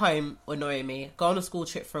home, annoying me. Go on a school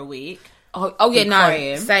trip for a week. Oh yeah, no,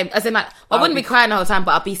 crying. Same. As in, like, I wouldn't be crying the whole time,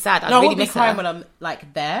 but I'd be sad. I'd really miss her. I wouldn't be crying when I'm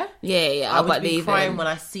like there. Yeah. I would be crying when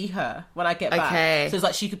I see her, when I get back. So it's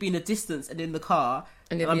like she could be in the distance and in the car,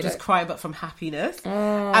 and I'm just crying, but from happiness.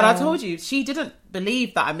 And I told you, she didn't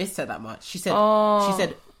believe that I missed her that much. She said,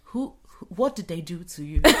 what did they do to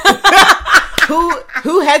you? Who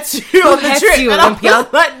had you on the trip? You, and Olympia? I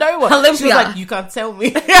was like, no one. Olympia. She was like, you can't tell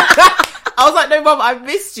me. I was like, no, Mum, I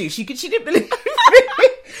missed you. She didn't believe me.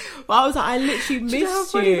 But I was like, I literally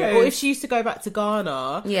missed you. Or if she used to go back to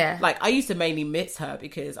Ghana, Yeah. like I used to mainly miss her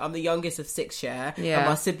because I'm the youngest of 6, and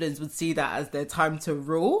my siblings would see that as their time to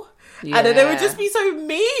rule. Yeah. And then they would just be so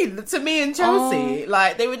mean to me and Chelsea.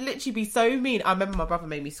 Like, they would literally be so mean. I remember my brother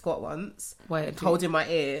made me squat once. Wait, holding my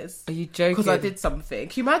ears. Are you joking? Because I did something.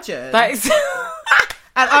 Can you imagine? That is...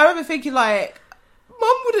 And I remember thinking, like,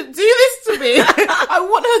 Mum wouldn't do this to me. I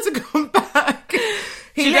want her to come back.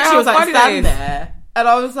 He literally was like, stand there. And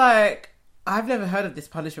I was like, I've never heard of this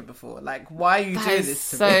punishment before. Like, why are you doing this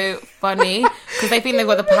to me? So funny. Because they think they've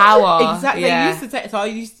got the power. Exactly. Yeah. So I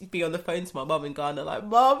used to be on the phone to my mum in Ghana, like,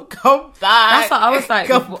 Mum, come back. That's what I was like.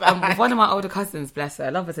 With one of my older cousins, bless her. I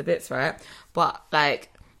love her to bits, right? But,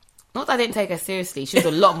 like, not that I didn't take her seriously. She was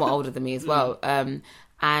a lot more older than me as well.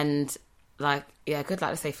 And, like, yeah, good, like,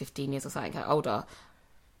 let's say 15 years or something, like, older.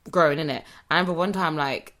 Growing, innit? I remember one time,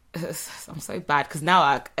 like, I'm so bad because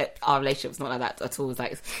now our relationship's not like that at all. It's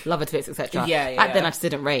like love her to bits, etc. Back then I just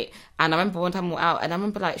didn't rate. And I remember one time we were out, and I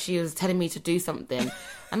remember like she was telling me to do something,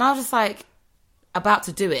 and I was just like about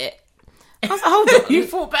to do it. I was like, hold on, you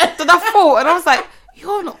thought better than I thought, and I was like,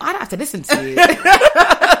 you're not. I don't have to listen to you.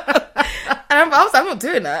 And I was like, I'm not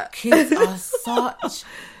doing that. Kids are such.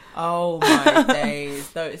 Oh my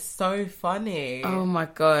days. No, it's so funny. Oh my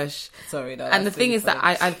gosh. Sorry, no. And the thing is that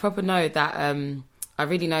I proper know that I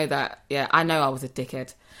really know that, yeah, I know I was a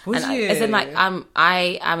dickhead. Was you? As in, like,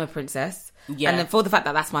 I am a princess. Yeah. And then for the fact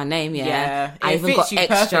that that's my name, I even got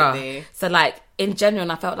extra. Perfectly. So, like, in general,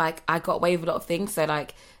 and I felt like I got away with a lot of things. So,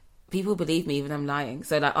 like, people believe me even I'm lying.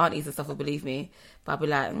 So, like, aunties and stuff will believe me. But I'll be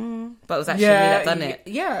like, but it was actually me that done it.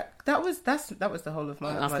 Yeah, that was the whole of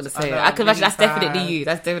my... I was going to say, I can imagine that's definitely you.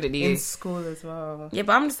 That's definitely you. In school as well. Yeah,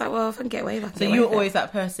 but I'm just like, well, if I can get away with it. So you were always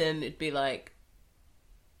that person, it'd be like...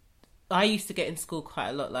 I used to get in school quite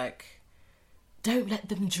a lot, like, don't let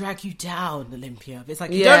them drag you down, Olympia. It's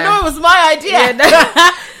like, you don't know it was my idea. Yeah, no.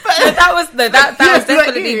 But that was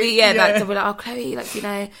definitely me. Like, to be like, oh, Chloe, like, you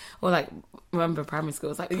know, or like, remember primary school,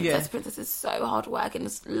 it was like, Princess is so hard work and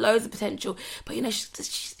there's loads of potential, but you know,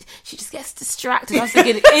 she just gets distracted. I was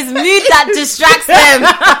thinking, it's me that distracts them.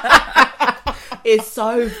 It's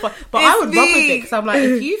so fun. But I would run with it because I'm like,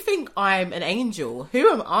 if you think I'm an angel, who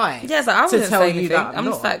am I? Yeah, so I to tell you that I'm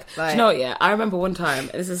just like, do you know what? Yeah, I remember one time,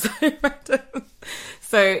 and this is so random.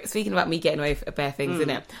 So speaking about me getting away with bare things,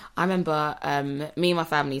 innit? I remember me and my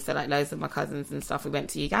family, so like loads of my cousins and stuff, we went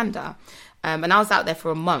to Uganda. And I was out there for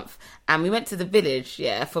a month, and we went to the village,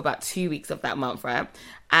 for about 2 weeks of that month, right?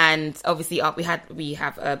 And obviously, we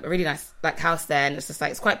have a really nice like house there, and it's just like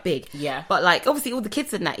it's quite big, But like obviously, all the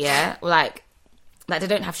kids in that were like they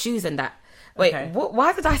don't have shoes and that. Wait,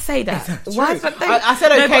 why did I say that? Why did I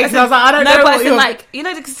said okay because I was like, I don't know. But it's like, you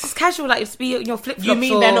know, it's casual, like it's be your flip flops. You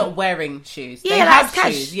mean they're not wearing shoes? Yeah, they have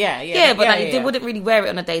cash. Shoes. Yeah, but they wouldn't really wear it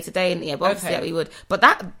on a day to day, and but obviously we would. But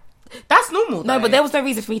that's normal, though. No, but there was no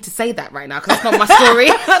reason for me to say that right now because that's not my story.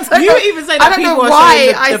 You even say that people are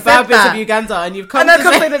showing the bad bits of Uganda, and you've come to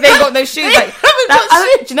say that they ain't got no shoes. Like,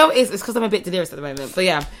 do you know what it is? It's because I'm a bit delirious at the moment. But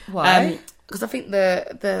yeah, why? Because I think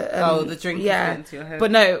the drink into your head.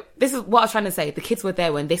 But no, this is what I was trying to say. The kids were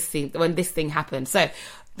there when this thing happened. So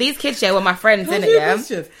these kids were my friends in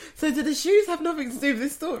it. So do the shoes have nothing to do with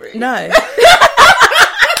this story? No.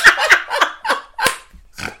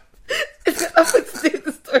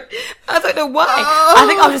 I don't know why. I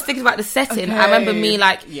think I was just thinking about the setting. Okay. I remember me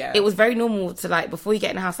it was very normal to like before you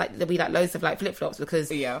get in the house, like there'll be like loads of like flip flops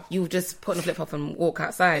because you just put on a flip flop and walk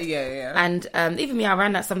outside. And even me, I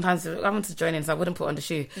ran that sometimes. I wanted to join in, so I wouldn't put on the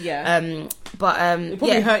shoe. But it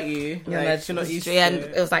probably hurt you. Like, you're not used to and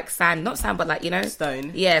it was like sand, not sand, but like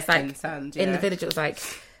stone. Yeah, it's like sand. In the village, it was like.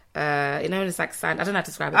 It's like sand. I don't know how to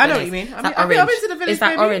describe it. I know what you mean. I've been to the village. It's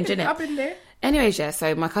like orange, innit? I've been there. Anyways,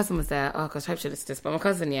 so my cousin was there. Oh gosh, I hope she listens to this. But my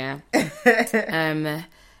cousin,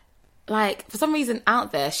 like for some reason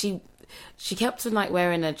out there, she kept on like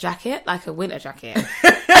wearing a jacket, like a winter jacket.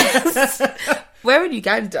 We're in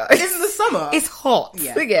Uganda. It's in the summer. It's hot.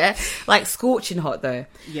 Yeah. Like scorching hot though.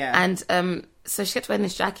 Yeah. And so she kept wearing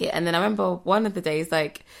this jacket, and then I remember one of the days,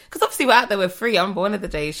 like, because obviously we're out there, we're free. I remember one of the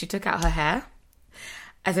days she took out her hair,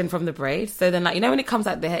 as in from the braid. So then, like, you know, when it comes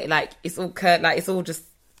out the hair, like it's all curved, like it's all just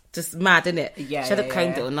mad, innit? Yeah. She hadn't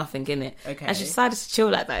combed it or nothing, innit? Okay. And she decided to chill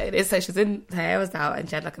like that. So she was her hair was out, and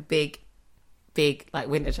she had like a big, like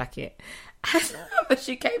winter jacket. And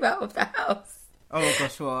she came out of the house. Oh my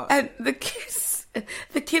gosh, what? And the kids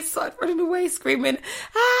started running away, screaming,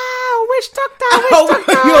 witch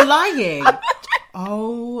doctor, You're lying.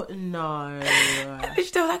 Oh no. And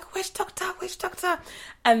they were like, witch doctor.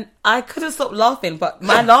 And I couldn't stop laughing, but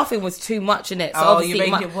my laughing was too much in it. So you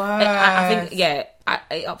make it worse. I think, it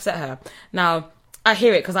upset her. Now, I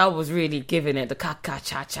hear it because I was really giving it the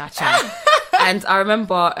cha-cha-cha-cha-cha. And I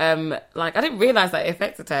remember, like, I didn't realise that it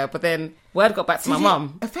affected her, but then word got back to my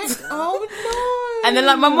mum. Oh, no. And then,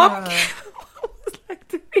 like, my mum was like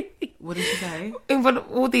to me. What did she say? In front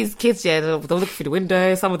of all these kids, yeah, they were looking through the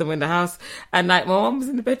window, some of them were in the house. And, like, my mum was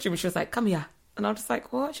in the bedroom and she was like, come here. And I was just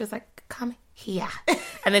like, what? She was like, come here.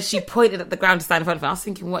 And then she pointed at the ground to stand in front of me. I was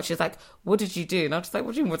thinking, what? She was like, what did you do? And I was just like,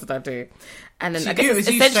 what do you mean, what did I do? And then I guess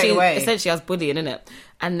essentially I was bullying, innit?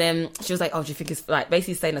 And then she was like, oh, do you think it's like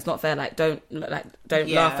basically saying it's not fair? Like, don't laugh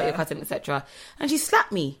at your cousin, etc. And she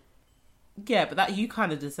slapped me. Yeah, but that you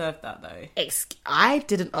kind of deserved that though. I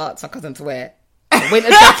didn't ask my cousin to wear a winter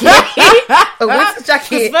jacket. A winter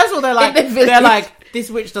jacket. First of all, they're like,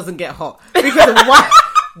 this witch doesn't get hot because of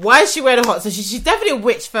why is she wearing a hot? So she's definitely a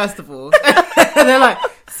witch, first of all. And they're like,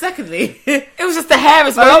 secondly, it was just the hair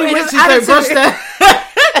as well. Witches don't brush their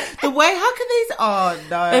the way. How can these? Oh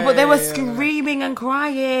no! But they were screaming and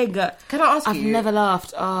crying. Can I ask you? I've never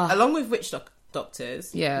laughed. Along with witch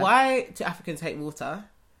doctors, yeah. Why do Africans hate water?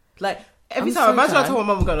 Like every time, imagine I told my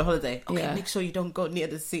mum I'm going on holiday. Okay, make sure you don't go near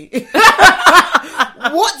the sea.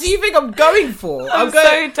 What do you think I'm going for? I'm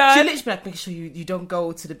going. So done. She literally be like, make sure you don't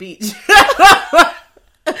go to the beach.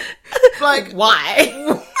 Like, why?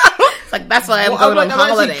 It's like, that's why I'm going on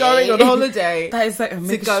holiday. Going on holiday. That is like,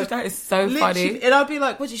 that is so funny. And I'd be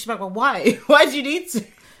like, what? She's like, well, why? Why do you need to?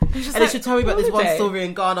 And then she'll tell me about this one story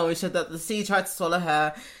in Ghana where she said that the sea tried to swallow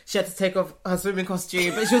her. She had to take off her swimming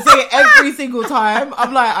costume, but she'll say it every single time.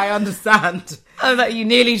 I'm like, I understand. I was like, you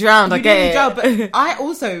nearly drowned. I get it. But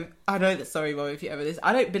I know that, sorry, Mom, if you ever this,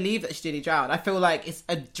 I don't believe that she nearly drowned. I feel like it's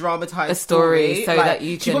a dramatized story so like, that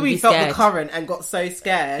you can she probably be felt scared. the current and got so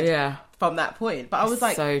scared. Yeah. From that point, but I was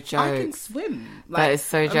like, so jokes. I can swim. Like, that is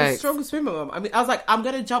so jokes. I'm a strong swimmer, Mom. I mean, I was like, I'm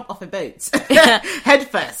gonna jump off a boat, head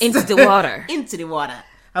first into the water. Into the water.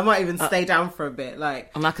 I might even stay down for a bit.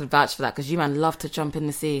 Like, I'm not gonna vouch for that because you man love to jump in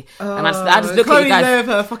the sea, and I just look Chloe at you guys. With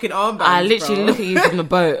her fucking armbands, I literally look at you from the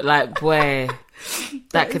boat, like, boy,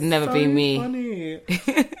 that could never so be me. Funny.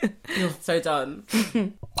 You're so done.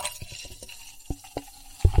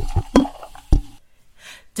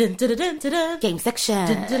 Dun, dun, dun, dun, dun. Game section.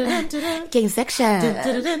 Dun, dun, dun, dun, dun. Game section. Dun,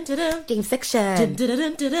 dun, dun, dun, dun. Game section. Dun, dun,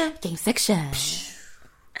 dun, dun, dun. Game section.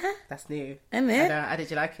 That's new. Isn't it? How did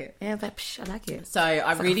you like it? Yeah, I like it. So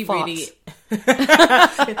I it's really, like really.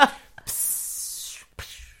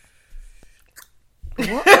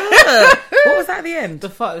 What was that at the end? The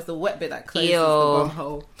fart was the wet bit that closes Ew. the bum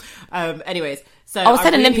hole. Anyways, so I was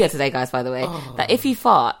telling Olympia today, guys, by the way, that if you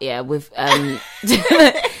fart, if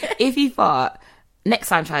you fart, next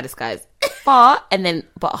time try this, guys. Fart and then,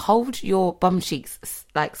 but hold your bum cheeks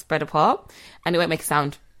like spread apart, and it won't make a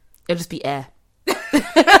sound. It'll just be air.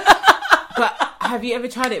 But have you ever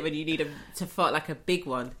tried it when you need to fart like a big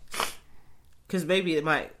one? Because maybe it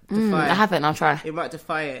might defy I haven't. I'll try. It might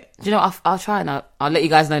defy it. Do you know what? I'll try and I'll let you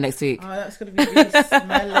guys know next week. Oh, that's going to be really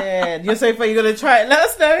smelling. You're so funny. You're going to try it. Let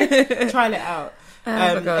us know. Try it out.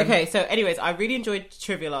 Okay, so anyways, I really enjoyed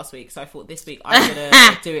trivia last week, so I thought this week I'm going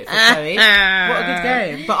to do it for Chloe. What a good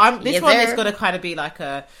game. But this one is going to kind of be like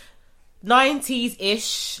a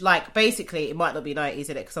 90s-ish, like basically it might not be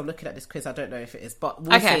 90s in it because I'm looking at this quiz, I don't know if it is, but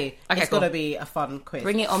we'll see. It's cool. Gonna be a fun quiz.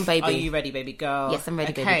 Bring it on, baby. Are you ready, baby girl? Yes, I'm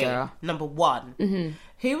ready, baby girl. Number 1.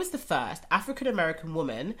 Who was the first African-American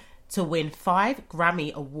woman to win 5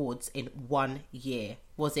 Grammy Awards in 1 year?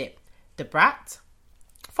 Was it Da Brat,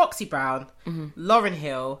 Foxy Brown, Lauryn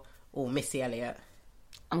Hill, or Missy Elliott?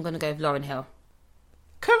 I'm gonna go with Lauryn Hill.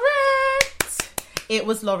 Correct! It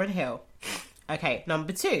was Lauryn Hill. Okay,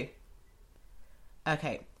 number 2.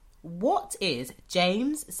 Okay, what is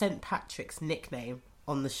James St. Patrick's nickname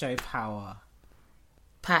on the show Power?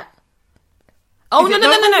 Pat. Oh, no.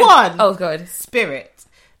 Number 1. Oh, God. Spirit.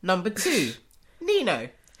 Number 2, Nino.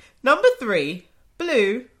 Number 3,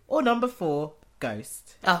 Blue. Or number 4,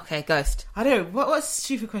 Ghost. Oh, okay, Ghost. I don't know. What's a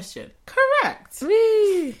stupid question? Correct.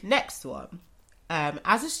 Woo. Next one.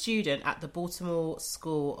 As a student at the Baltimore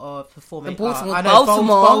School of Performing Arts,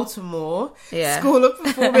 Baltimore School of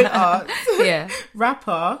Performing Arts,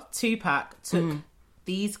 rapper Tupac took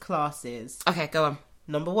these classes. Okay, go on.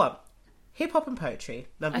 Number 1, hip hop and poetry.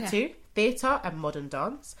 Number 2, theatre and modern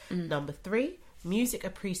dance. Number 3, music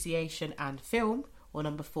appreciation and film. Or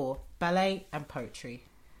number 4, ballet and poetry.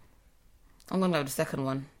 I'm gonna go with the second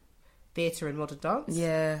one. Theatre and modern dance.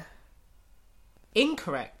 Yeah.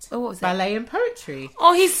 Incorrect. Oh, what was it? Ballet and poetry.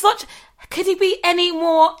 Oh, he's such... Could he be any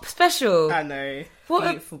more special? I know. What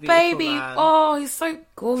beautiful, a baby. Man. Oh, he's so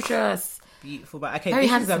gorgeous. Beautiful man. Okay, Very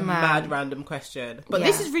this is a handsome man. mad random question. But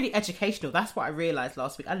this is really educational. That's what I realised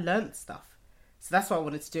last week. I learnt stuff. So that's why I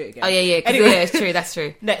wanted to do it again. Oh, yeah. Anyway, yeah, it's true. That's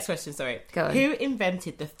true. Next question, sorry. Go on. Who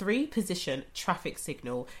invented the 3-position traffic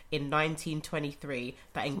signal in 1923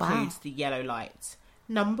 that includes the yellow light?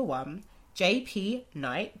 Number 1, J.P.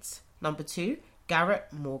 Knight. Number 2, Garrett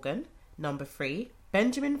Morgan. Number 3,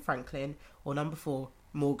 Benjamin Franklin. Or number 4,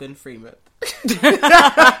 Morgan Freeman. Taking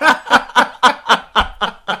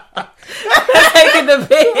the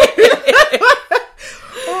piss.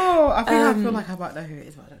 Oh, I feel like I might know who it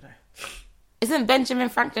is, but I don't know. Isn't Benjamin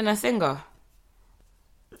Franklin a singer?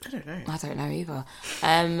 I don't know. I don't know either.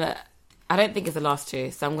 I don't think it's the last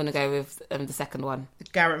two, so I'm going to go with the second one.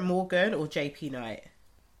 Garrett Morgan or J.P. Knight?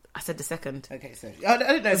 I said the second. Okay, so I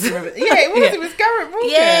don't know if you remember. Yeah, it was. Yeah. It was Garrett Morgan.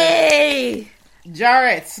 Yay!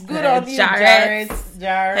 Jarrett. Good on you, Jarrett.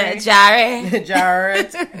 Jarrett.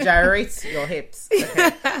 Your hips.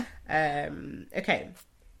 Okay. Okay.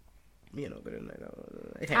 You're not going to know that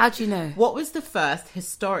one. Okay. How do you know? What was the first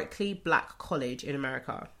historically black college in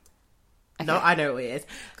America? Okay. No, I know what it is.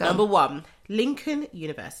 Number 1, Lincoln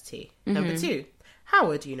University. Number 2,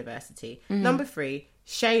 Howard University. Number 3,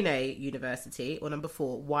 Cheyney University. Or number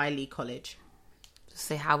 4, Wiley College. Just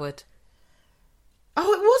say Howard.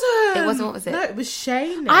 Oh, it wasn't. It wasn't. What was it? No, it was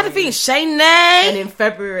Cheyney. I had to think Cheyney. And in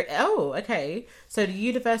February... Oh, okay. So the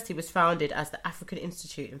university was founded as the African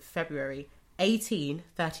Institute in February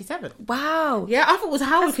 1837. Wow. Yeah, I thought it was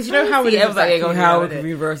Howard because you know Howard. I was like, Howard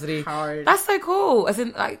University. Howard. That's so cool. As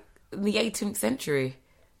in, like, the 18th century.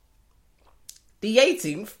 The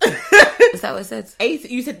 18th? Is that what it says?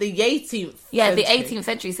 You said the 18th. Yeah, century. the 18th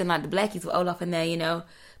century. So, like, the blackies were all up in there, you know,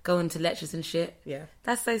 going to lectures and shit. Yeah.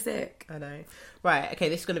 That's so sick. I know. Right, okay,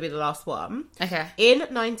 this is going to be the last one. Okay. In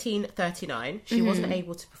 1939, she wasn't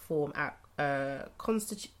able to perform at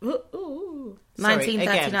Constitution...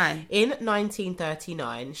 1939. In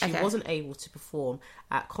 1939, she Okay. wasn't able to perform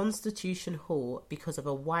at Constitution Hall because of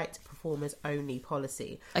a white performers only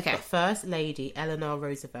policy. Okay. But First Lady Eleanor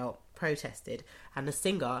Roosevelt protested, and the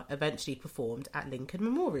singer eventually performed at Lincoln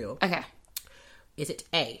Memorial. Okay. Is it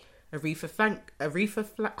A, Aretha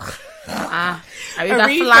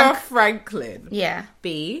Franklin? Yeah.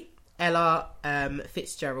 B, Ella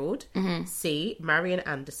Fitzgerald. C, Marian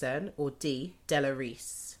Anderson. Or D, Della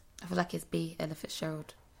Reese. I feel like it's B, Ella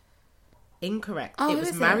Fitzgerald. Incorrect. Oh, it who was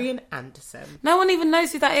is it? Marian Anderson. No one even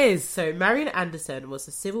knows who that is. So Marian Anderson was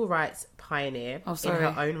a civil rights pioneer in sorry.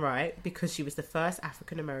 her own right because she was the first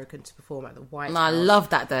African American to perform at the White No, House. I love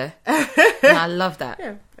that though. No, I love that.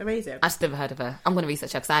 Yeah, amazing. I just never heard of her. I'm going to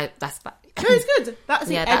research her because that's... No, it's good. That's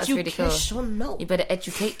Yeah, the that's really cool. educational. You better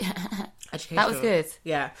educate. Educational. That was good.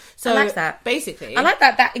 Yeah. So I like that. Basically, I like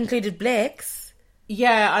that included Blix.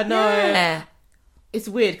 Yeah, I know. Yeah. It's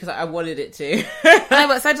weird because I wanted it to. I know,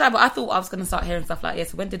 but same time, but I thought I was going to start hearing stuff like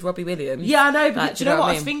this. When did Robbie Williams? Yeah, I know. But Like, do you know what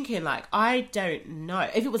I was I mean? thinking? Like, I don't know.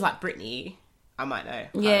 If it was like Britney, I might know.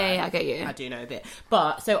 Yeah, I get you. I do know a bit.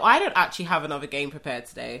 But, so I don't actually have another game prepared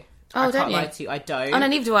today. Oh, I don't can't you? lie to you. I don't. Oh, no,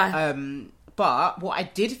 neither do I. But what I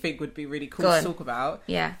did think would be really cool Go to on. talk about.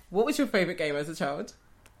 Yeah. What was your favourite game as a child?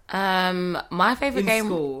 My favourite In game...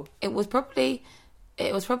 school? It was probably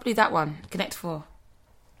that one, Connect 4.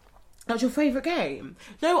 That's your favourite game?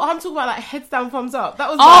 No, I'm talking about like heads down, thumbs up. That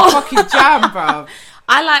was my fucking jam, bruv.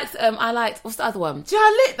 I liked, what's the other one? Do you know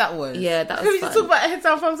how lit that was? Yeah, that was Can we fun. just talk about heads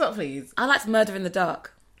down, thumbs up, please? I liked Murder in the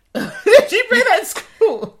Dark. Did you play that at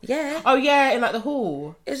school? Yeah. Oh yeah, in like the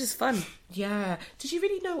hall. It was just fun. Yeah. Did you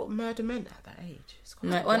really know what murder meant at that age? It's quite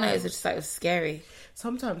No, well, no, it wild. was just like, it was scary.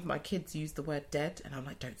 Sometimes my kids use the word dead, and I'm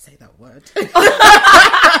like, don't say that word.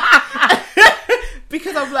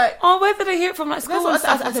 Because I'm like, Oh, where did I hear it from? Like school and that's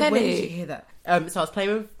what stuff I on said, where did you telly. hear that? So I was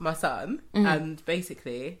playing with my son, and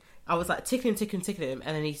basically, I was like tickling him,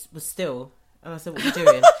 and then he was still. And I said, what are you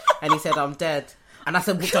doing? And he said, I'm dead. And I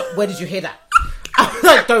said, where did you hear that? I was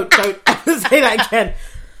like, don't say that again.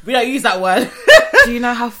 We don't use that word. Do you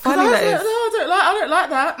know how funny that is? No, I don't like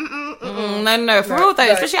that. No, for real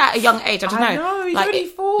though, especially at a young age. I don't know. I know, he's Like, only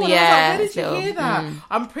 4. Yeah, And I was like, where did little. you hear that?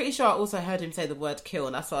 I'm pretty sure I also heard him say the word kill,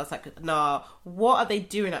 and that's why I was like, nah, what are they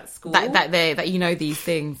doing at school? That you know these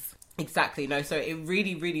things. Exactly, no, so it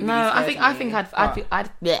really, really, really No, I scared think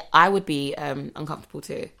me. I would be uncomfortable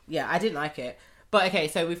too. Yeah, I didn't like it. But okay,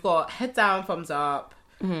 so we've got head down, thumbs up,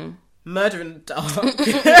 murder in the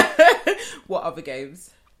dark. What other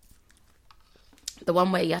games? The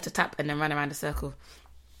one where you have to tap and then run around a circle.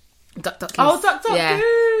 Duck, duck, Oh, goose. Duck, Duck, yeah.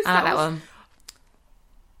 Goose. I like that one.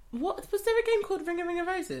 What was there a game called Ring a Ring of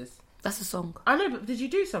Roses? That's a song. I know, but did you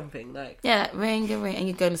do something like? Yeah, ring a ring, and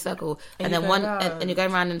you go in a circle, and you then go one, round. and you're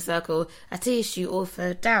going around in a circle. I teach you all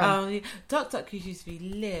further down. Oh, yeah. Duck Duck Goose used to be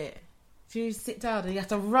lit. So you sit down and you have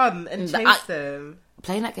to run and chase I- them.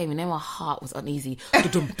 playing that game, you know, my heart was uneasy.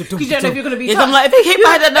 Because you don't know if you're going to be touched. I'm like, if they hit my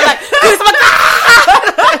head, and they're like,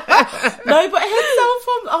 no, but heads down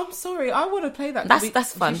from... I'm sorry, I want to play that.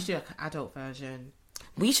 That's fun. We should do like an adult version.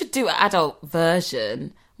 We should do an adult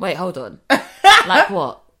version. Wait, hold on. Like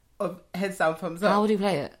what? Of heads down, thumbs up. How would you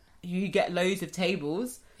play it? You get loads of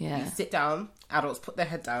tables. Yeah. You sit down. Adults put their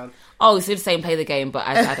head down. Oh, so you're saying play the game, but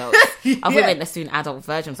as adults. Yeah. I thought they meant let's do an adult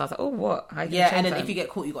version. So I was like, oh, what? How you and then if you get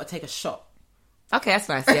caught, you got to take a shot. Okay, that's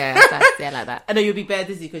nice. Yeah, that's nice. Yeah, I like that. And then you'll be bare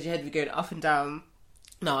dizzy because your head will be going up and down.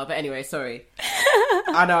 No, but anyway, sorry.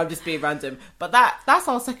 I know I'm just being random, but that's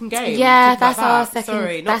our second game. Yeah, that's our second.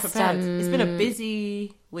 Sorry, not prepared. It's been a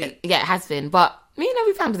busy week. Yeah, it has been, but you know,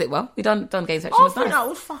 we handled it well. We done game section. I Was think nice. that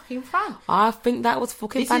was fucking fun. I think that was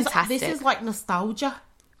fucking fantastic. This is like nostalgia.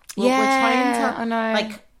 Yeah, we're trying to. I know.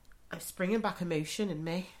 Like, it's bringing back emotion in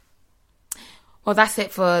me. Well, that's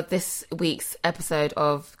it for this week's episode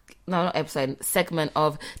of segment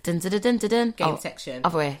of Game Section.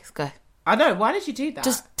 Other way, let's go. I know. Why did you do that?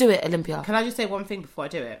 Just do it, Olympia. Can I just say one thing before I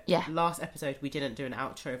do it? Yeah. Last episode, we didn't do an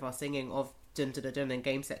outro of our singing of dun dun dun dun in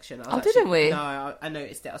Game Section. Didn't we? No, I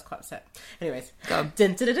noticed it. I was quite upset. Anyways, go on.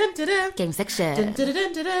 Dun dun dun dun dun. Game Section. Dun dun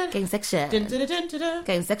dun dun dun. Game Section. Dun dun dun dun dun.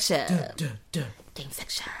 Game Section. Dun dun dun. Game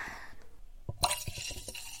Section.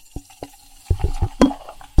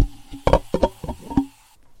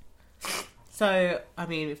 So, I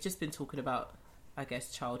mean, we've just been talking about, I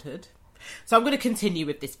guess, childhood. So I'm going to continue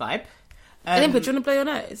with this vibe. Olympia, do you want to blow your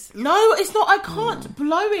nose? No, it's not. I can't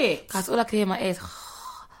blow it. Guys, all I can hear in my ears.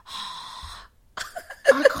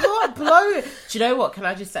 I can't blow it. Do you know what? Can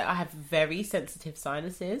I just say I have very sensitive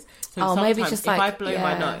sinuses. So maybe just if like, I blow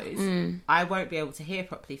my nose, I won't be able to hear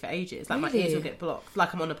properly for ages. Like my ears will get blocked.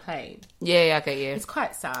 Like I'm on a plane. Yeah, I get you. It's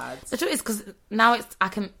quite sad. The truth is because now I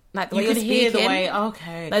can like the way You you're can speaking. hear the way.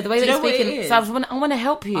 Okay. Like the way that Do you you're know what it speaking. is? So I want to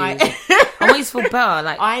help you. I want you to feel better.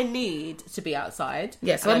 Like I need to be outside.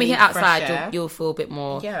 yeah. So and when we I hit need fresh outside, air. you'll feel a bit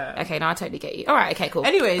more. Yeah. Okay. Now I totally get you. All right. Okay. Cool.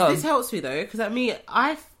 Anyways, Go on. this helps me though because I mean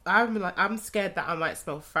I'm scared that I might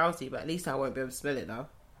smell frowsy, but at least I won't be able to smell it now.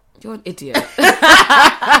 You're an idiot.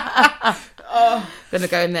 Gonna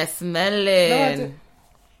go in there smelling.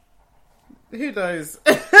 No, who knows?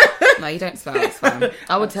 No, you don't smell. It's fine.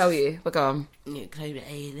 I would tell you. But go on. Yeah, hey,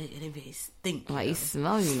 look, it stink. Like you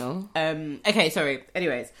smell, you know. Okay, sorry.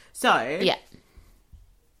 Anyways, so Yeah.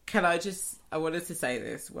 I wanted to say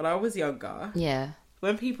this. When I was younger, Yeah.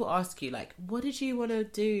 when people ask you, like, what did you want to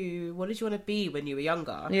do? What did you want to be when you were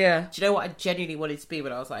younger? Yeah. Do you know what I genuinely wanted to be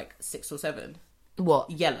when I was like 6 or 7?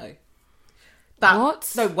 What? Yellow. What?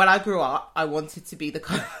 So when I grew up, I wanted to be the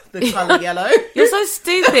colour yellow. You're so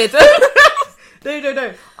stupid.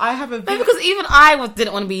 No. I have a No, because even I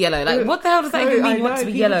didn't want to be yellow. Like, what the hell does that even mean? You want to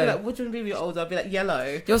be People yellow? Like, what do you want to be when you're older? I'll be like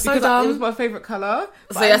yellow. You're so because dumb. It was my favourite colour.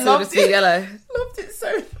 So that's what it's be yellow. Loved it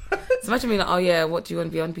so much. So imagine being like, oh yeah, what do you want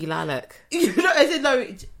to be? I want to be lilac. You know, as in, no,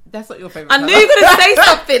 that's not your favourite I colour. knew you were going to say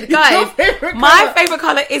something, guys. favourite My colour. favourite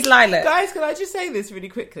colour is lilac. Guys, can I just say this really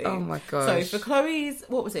quickly? Oh my So gosh. for Chloe's,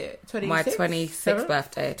 what was it? 26? My 26th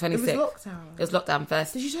birthday. 26. It was lockdown. It was lockdown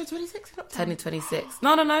first. Did you turn 26 in lockdown? Turning 26.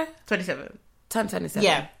 No. 27. Turn 27.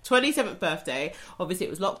 Yeah, 27th birthday. Obviously, it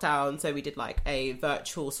was lockdown, so we did like a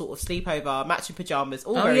virtual sort of sleepover, matching pajamas,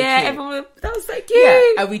 all Oh very yeah, cute. everyone. That was so cute. Yeah,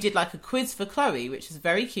 and we did like a quiz for Chloe, which was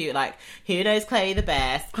very cute. Like, who knows Chloe the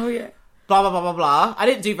best? Oh yeah. Blah, blah, blah, blah, blah. I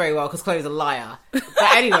didn't do very well because Chloe's a liar. But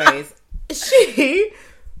anyways,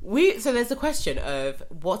 so there's the question of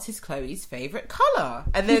what is Chloe's favourite colour?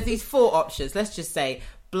 And there's these 4 options. Let's just say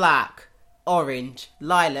black, orange,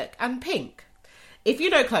 lilac, and pink. If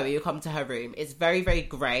you know Chloe, you'll come to her room. It's very, very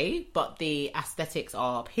grey, but the aesthetics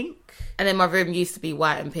are pink. And then my room used to be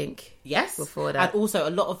white and pink. Yes. Before that. And also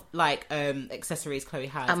a lot of like accessories Chloe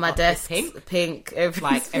has. And my are desk, pink. everything's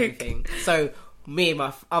Like everything. So me and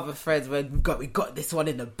my other friends we got this one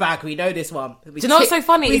in the bag. We know this one. Do you know what's so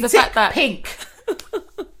funny is the fact that pink.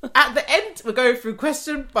 At the end, we're going through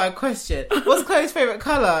question by question. What's Chloe's favourite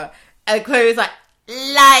colour? And Chloe's like,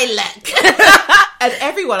 lilac. And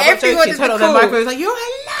everyone is turned on their microphone was like, you're a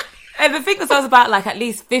lilac. And the thing was, I was about like at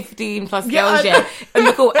least 15 plus girls, Yeah. and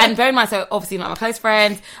the cool. And very much so, obviously, like my close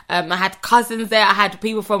friends. I had cousins there. I had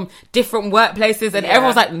people from different workplaces, and Yeah. everyone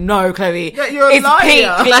was like, "No, Chloe, Yeah, you're a it's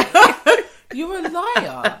liar." pink." Like, You're a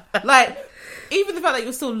liar. Like, even the fact that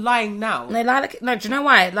you're still lying now. no, lilac. No, do you know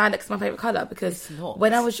why lilac's my favorite color? Because It's not.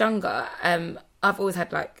 when I was younger, I've always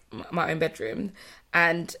had like my own bedroom,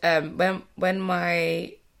 and when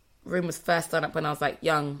my room was first done up when I was like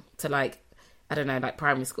young to like, I don't know, like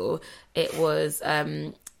primary school, it was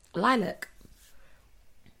lilac.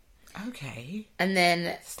 Okay. And then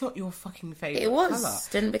It's not your fucking favourite it was. colour.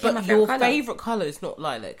 Then it became my But favourite your colour. favourite colour is not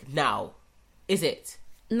lilac now. Is it?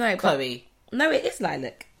 No, Chloe. No, it is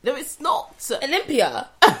lilac. No, it's not. Olympia.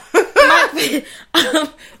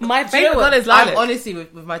 My favourite colour is lilac. I'm honestly,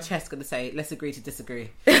 with my chest, going to say, let's agree to disagree.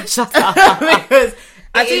 Shut up. Because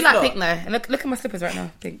I do like pink though. And look at my slippers right now.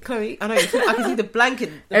 Pink. Chloe, I know. I can see the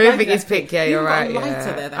blanket. Everything is pink. Yeah, you're right.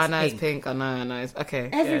 I know it's pink. I know. It's okay.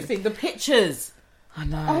 Everything. Yeah. The pictures. I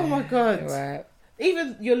know. Oh my God. You're right.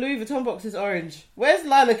 Even your Louis Vuitton box is orange. Where's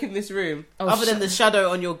lilac in this room? Other than the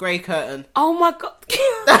shadow on your grey curtain. Oh my God.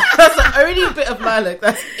 That's the only bit of lilac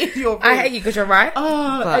that's in your room. I hate you because you're right.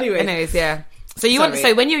 Anyways, yeah. So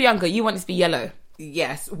when you were younger, you wanted to be yellow.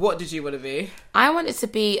 Yes. What did you want to be? I wanted to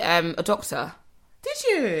be a doctor. Did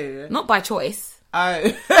you? Not by choice. Oh.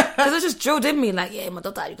 Because it just drilled in me like, yeah, my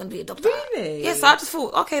daughter, you're going to be a doctor. Really? Yeah, so I just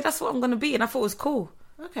thought, okay, that's what I'm going to be. And I thought it was cool.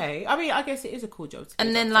 Okay. I mean, I guess it is a cool job to be and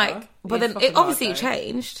a then doctor. but then it obviously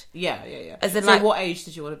changed. Yeah. As in, so what age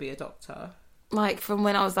did you want to be a doctor? Like from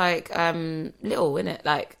when I was like little, innit?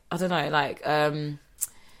 Like, I don't know, like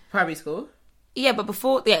primary school? Yeah, but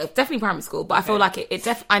before, definitely primary school. But I feel like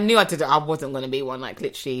I knew I wasn't going to be one, like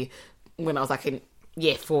literally when I was like in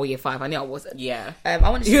year 4, year 5, I knew I wasn't. Yeah. I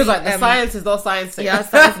wanted to was like, the science is not science. Yeah,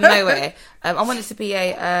 science nowhere. I wanted to be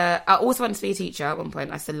I also wanted to be a teacher at one point.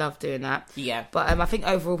 I still love doing that. Yeah. But I think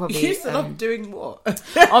overall probably... You still love doing what?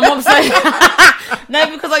 I'm saying... No,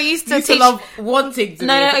 because I used to teach... love wanting to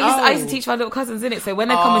I used to teach my little cousins, innit? So when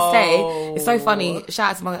they come and stay, it's so funny.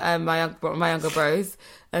 Shout out to my younger bros.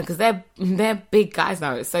 Because they're big guys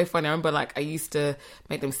now. It's so funny. I remember, like, I used to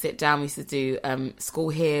make them sit down. We used to do school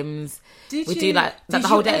hymns. Do the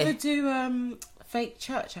whole day. Did you ever do fake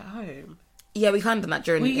church at home? Yeah, we kind of done that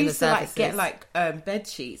during in the services. We used to get bed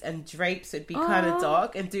sheets and drapes would be kind of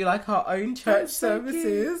dark and do like our own church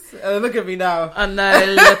services. Look at me now. I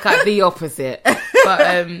know, look at the opposite. But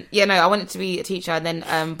I wanted to be a teacher, and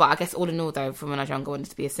then but I guess all in all though, from when I was younger, I wanted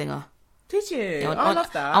to be a singer. Did you? Yeah, I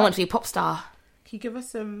love that. I want to be a pop star. Can you give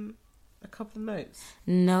us a couple of notes?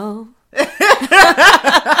 No.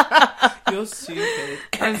 You're stupid.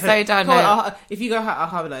 I'm so done. If you go, I'll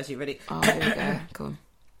harmonise you. Ready? Oh, here we go. Come on.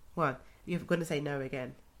 1. You're going to say no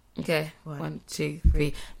again. Okay. 1, 2,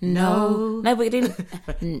 3. No. No, but you didn't.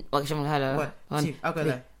 Hello. 1, 2. I'll go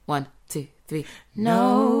there. 1, 2, 3.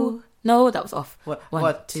 No. No, that was off.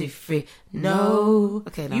 1, 2, 3. No.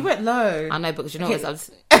 Okay, now. You went low. I know, because you know what?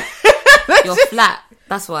 You're flat.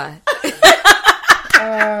 That's why.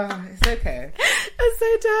 It's okay. I'm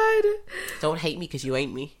so tired. Don't hate me because you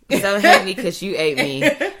ain't me. Don't hate me because you ain't me.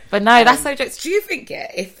 But no, that's so jokes. Do you think,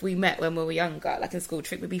 if we met when we were younger, like in school,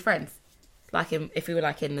 we'd be friends? Like if we were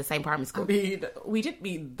like in the same primary school? I mean, we didn't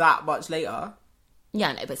meet that much later.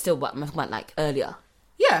 Yeah, no, but still, but like earlier.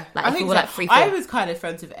 Yeah, like I think we were so. like 3, 4. I was kind of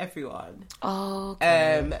friends with everyone. Oh,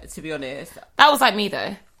 okay. To be honest, that was like me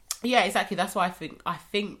though. Yeah, exactly. That's why I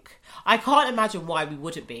think I can't imagine why we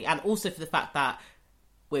wouldn't be, and also for the fact that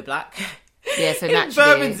we're black. Yeah, so in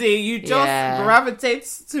naturally, Bermondsey, you just gravitate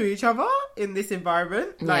to each other in this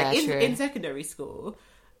environment. Like in secondary school,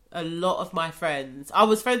 a lot of my friends, I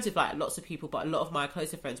was friends with like lots of people, but a lot of my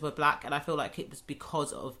closer friends were black, and I feel like it was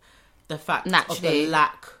because of the fact of the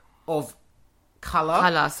lack of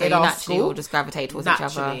colour. So you naturally all just gravitate towards each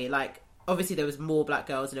other. Like obviously there was more black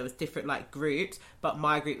girls and there was different like groups, but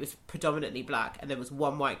my group was predominantly black, and there was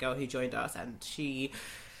one white girl who joined us, and she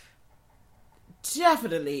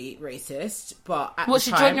definitely racist, but at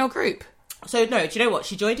she joined your group? So no, do you know what?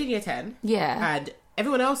 She joined in year 10. Yeah. And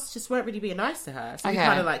everyone else just weren't really being nice to her. So we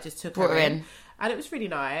kind of like just took her in. And it was really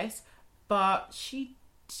nice, but she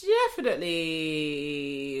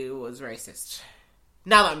definitely was racist.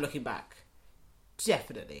 Now that I'm looking back.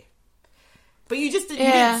 Definitely. But you just you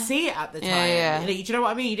didn't see it at the time. Yeah. Do you know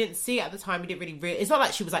what I mean? You didn't see it at the time. You didn't really it's not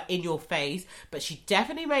like she was like in your face, but she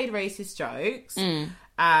definitely made racist jokes.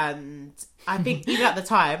 And I think even at the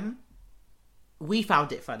time, we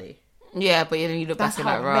found it funny. Yeah, but you look back and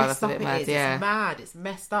like, right, that's a bit mad. Yeah. It's mad. It's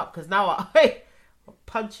messed up. Because now I'm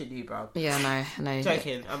punching you, bro. Yeah, no.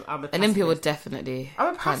 Joking. I'm a pacifist. Olympia would definitely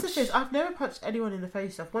I'm a pacifist. I've never punched anyone in the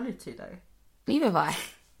face. I've wanted to, though. Neither have I.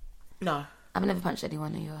 No. I've never punched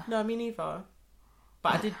anyone either. No, me neither.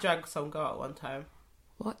 But I did drag some girl at one time.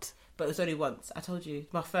 What? But it was only once. I told you.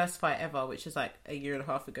 My first fight ever, which was like a year and a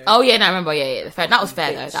half ago. Oh, yeah, no, I remember. Yeah. Fair. That was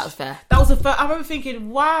fair, though. That was fair. That was the first. I remember thinking,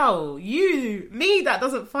 wow, me that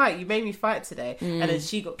doesn't fight. You made me fight today. And then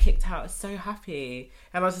she got kicked out. I was so happy.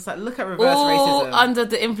 And I was just like, look at reverse racism. Under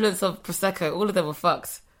the influence of Prosecco. All of them were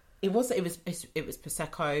fucked. It was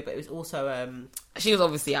Prosecco, but it was also she was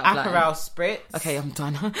obviously out. Aperol Spritz. Okay, I'm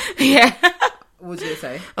done. Yeah. What did you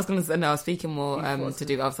say? I was going to say, no, I was speaking more to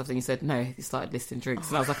do with other stuff, and you said, no, you started listing drinks.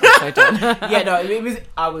 And I was like, I'm so done. Yeah, no,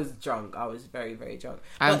 I was drunk. I was very, very drunk.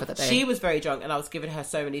 I remember that day. She was very drunk, and I was giving her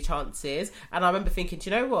so many chances. And I remember thinking, do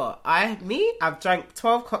you know what? I've drank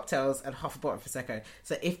 12 cocktails and half a bottle of Prosecco.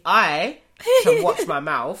 So if I can watch my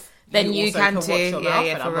mouth, then you can watch too. your mouth,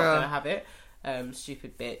 and for I'm real. not going to have it.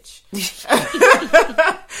 Stupid bitch.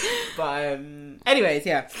 But anyways,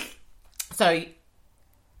 yeah. So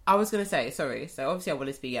I was going to say, sorry. So obviously I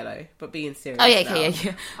wanted to be yellow, but being serious. Oh, yeah, okay,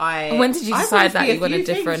 yeah. When did you decide that you want a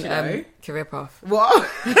different career path? What?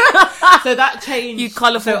 So that changed. You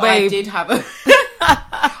colourful babe. I did have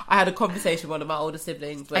I had a conversation with one of my older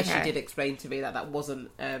siblings where she did explain to me that wasn't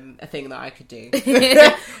a thing that I could do.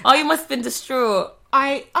 Oh, you must have been distraught.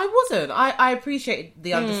 I wasn't. I appreciate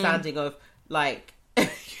the understanding of, like...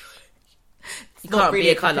 You can't be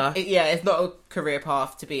a colour. Yeah, it's not a career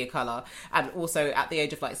path to be a colour. And also, at the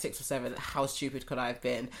age of like 6 or 7, how stupid could I have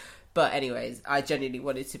been? But anyways, I genuinely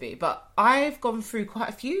wanted to be. But I've gone through quite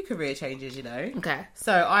a few career changes, you know? Okay.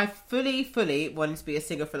 So I fully wanted to be a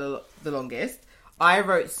singer for the longest. I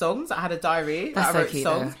wrote songs. I had a diary. That's I wrote so cute,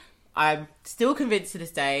 songs. though. I'm still convinced to this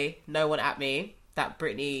day, no one at me, that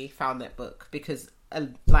Britney found that book because...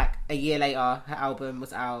 like a year later, her album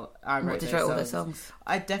was out. I wrote Did you write all the songs?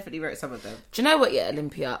 I definitely wrote some of them. Do you know what,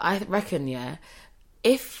 Olympia? I reckon,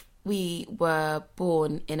 if we were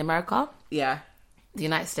born in America, the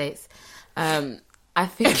United States, I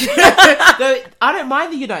think... No, I don't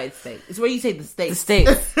mind the United States. It's where you say the States. The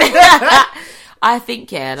States. I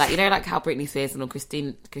think, like, you know, like how Britney Spears and all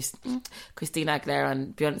Christina Aguilera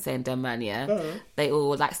and Beyonce and them man, they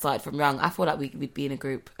all, like, started from young. I feel like we'd be in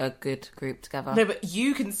a good group together. No, but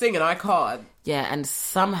you can sing and I can't. Yeah, and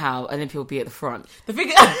somehow Olympia will be at the front. The thing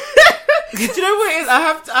is... Do you know what it is? I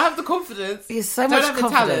have the confidence. There's so much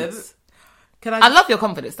confidence. I love your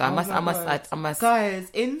confidence, though. I must. Guys, I must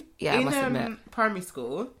admit. Primary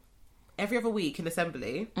school, every other week in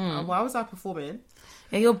assembly, why was I performing?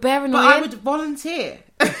 Yeah, you're bare annoying. But I would volunteer.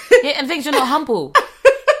 Yeah, and things you're not humble.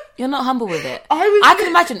 You're not humble with it. I can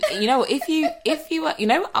imagine, you know, if you were, you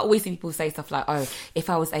know, I always see people say stuff like, oh, if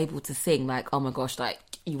I was able to sing, like, oh my gosh, like,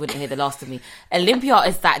 you wouldn't hear the last of me. Olympia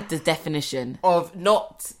is the definition of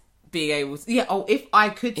not being able to... Yeah, if I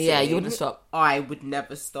could sing... Yeah, you wouldn't stop. I would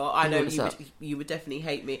never stop. I know you would definitely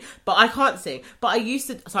hate me. But I can't sing. But I used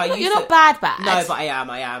to... So you're not bad. No, but I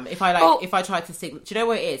am. If I try to sing... Do you know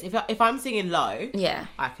what it is? If I'm singing low... Yeah.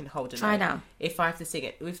 I can hold a note. Try now. If I have to sing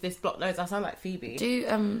it with this block nose, I sound like Phoebe.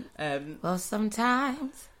 Well,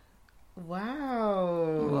 sometimes...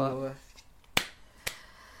 Wow. What?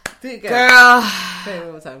 Do it again. Girl. Say it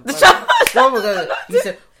one more time. One more time. You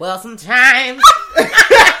said, well, sometimes...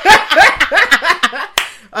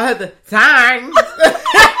 I heard the time.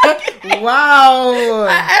 Wow.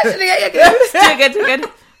 Actually, yeah, do it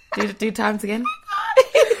again. Do times again.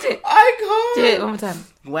 I can't. Do it one more time.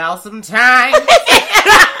 Well, sometimes.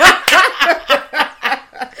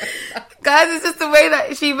 Guys, it's just the way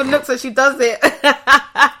that she even looks when she does it.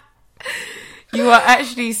 You are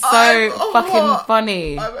actually so fucking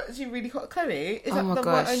funny. I'm actually really hot. Chloe, is Oh my that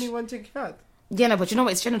gosh. the only one drink you had? Yeah, no, but you know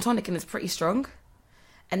what? It's gin and tonic and it's pretty strong.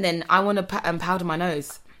 And then I want to powder my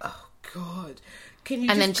nose. Oh, God. Can you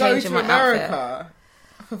And just then go change to my America?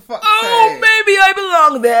 For fuck's Oh, sake. maybe I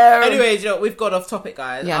belong there. Anyways, you know, we've got off topic,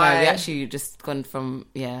 guys. Yeah, no, we actually just gone from,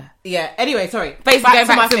 Yeah, anyway, sorry. Basically, going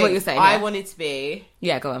back my to thing. what you were saying, I yeah. wanted to be...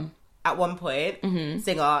 Yeah, go on. At one point,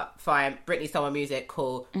 singer, fine, Britney stole my music,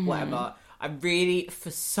 cool, whatever. I really, for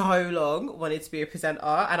so long, wanted to be a presenter,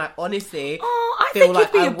 and I honestly I feel think like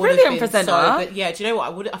you'd be I a would have brilliant been presenter. so good. Yeah, do you know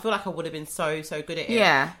what? I feel like I would have been so good at it.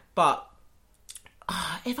 Yeah. But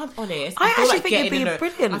if I'm honest, I feel actually like think you'd getting be a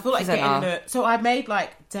brilliant I feel like presenter. getting so I made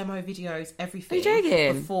like demo videos, everything. Are you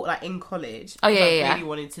joking? Before, like in college. Oh, yeah, I yeah. really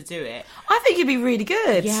wanted to do it. I think you'd be really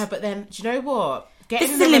good. Yeah, but then do you know what? This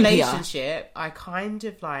Getting is in a Olympia. relationship, I kind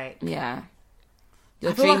of like. Yeah.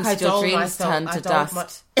 Your I feel like I dreams dulled turn myself. to I dulled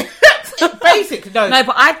dust. Basically, no. No,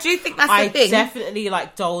 but I do think that's the I thing. definitely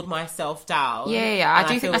like dulled myself down. Yeah. I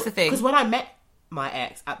do think that's the thing. Because when I met my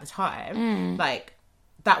ex at the time, like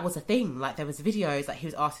that was a thing. Like there was videos, like he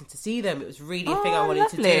was asking to see them. It was really a thing I wanted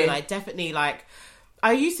to do, lovely. and I definitely like.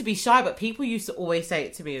 I used to be shy, but people used to always say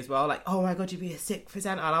it to me as well, like, "Oh my god, you'd be a sick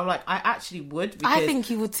presenter," and I'm like, I actually would. Because I think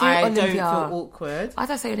you would too, I Olympia. don't feel awkward. Why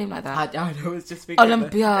did I say your name like that? I know it's just speaking.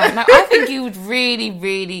 Olympia. No, I think you would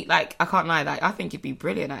really like. I can't lie. Like I think you'd be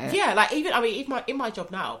brilliant at it. Yeah, like even in my job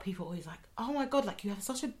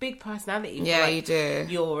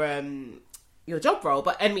your job role.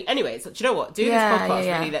 But anyways, do you know what? Doing this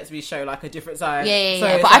podcast really lets me show like a different side.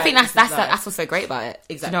 Yeah. But I think that's what's so great about it.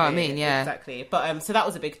 Exactly. Do you know what I mean? Yeah. Exactly. But so that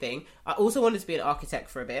was a big thing. I also wanted to be an architect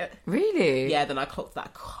for a bit. Really? Yeah. Then I clocked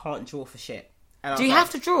that I can't draw for shit. Do you have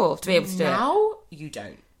to draw to be able to do it? Now you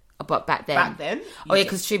don't. But back then. Oh yeah,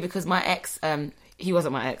 because my ex, he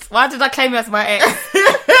wasn't my ex. Why did I claim him as my ex?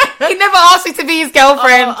 He never asked me to be his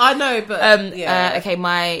girlfriend. Oh, I know, but okay,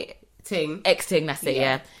 my ex-ting, that's it.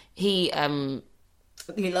 Yeah, he the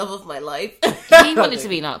love of my life. He wanted to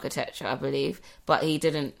be in architecture, I believe, but he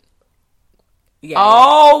didn't. Yeah.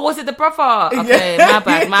 Oh, was it the brother? Okay, my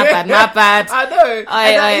bad. I know. And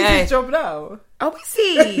that is his job now. Oh, is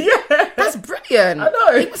he? Yeah. That's brilliant. I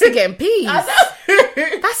know. He must be getting peas. I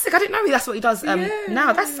know. That's sick. I didn't know that's what he does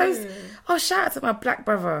now. That's so... Oh, shout out to my black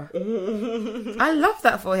brother. I love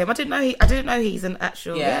that for him. I didn't know he's an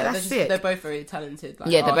actual... Yeah, that's it. They're both very talented. Like,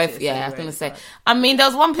 they're both... Yeah, anyway, I was going to say. I mean, there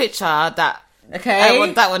was one picture that...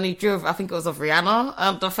 Okay. That one he drew, I think it was of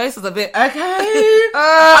Rihanna. The face was a bit... Okay.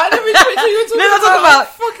 I never knew what you were talking about.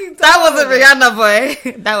 Fucking that wasn't Rihanna, boy.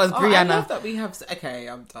 That was Brianna. I love that we have... Okay,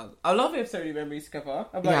 I'm done. I love we have so many memories together.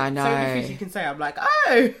 I'm like, I know. So many things you can say. I'm like,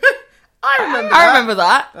 oh... I remember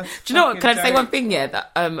that. Do you know what? Can I say one thing? Yeah,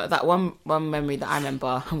 that one memory that I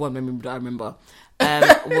remember.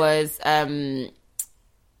 Was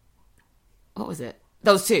what was it?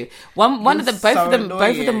 There was two. One of them, both of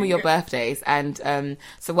them were your birthdays, and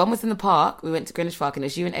so one was in the park. We went to Greenwich Park, and it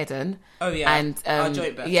was you and Eden. Oh yeah, and our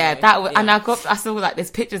joint birthday. Yeah, that was, and I saw like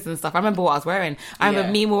there's pictures and stuff. I remember what I was wearing. I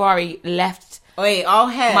remember me and Murari left. Wait, our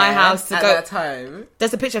hair my house to at go. That time.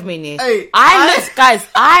 There's a picture of me and you. Hey,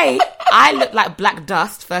 I look like black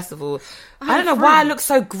dust. First of all, I don't know why I look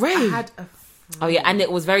so grey. I had a Oh yeah, and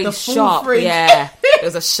it was very sharp. Fringe. Yeah, it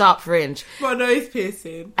was a sharp fringe. My nose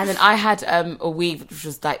piercing. And then I had a weave which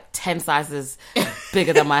was like 10 sizes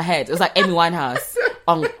bigger than my head. It was like Amy Winehouse.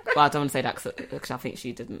 Well, I don't want to say that because I think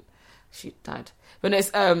she didn't. She died. But no,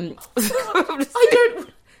 it's I don't.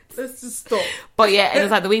 Let's just stop. But yeah, it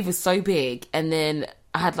was like the weave was so big, and then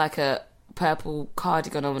I had like a purple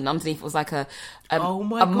cardigan on, and underneath it was like a oh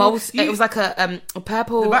my god, it was like a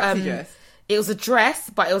purple dress. It was a dress,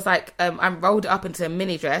 but it was like I rolled it up into a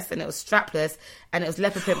mini dress, and it was strapless, and it was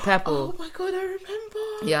leopard print purple. Oh my god, I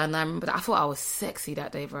remember. Yeah, and I remember that. I thought I was sexy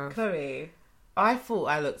that day, bro. Chloe, I thought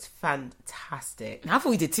I looked fantastic. I thought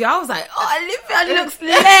we did too. I was like, oh, Olivia looks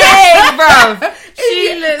leg, bro.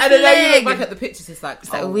 She looks and then you look back at the pictures, it's like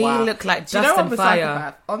we wow. look like Justin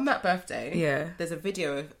Fire. On that birthday, yeah, there's a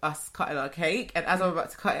video of us cutting our cake, and as I'm about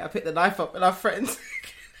to cut it, I picked the knife up, and our friends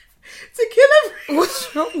to kill everyone.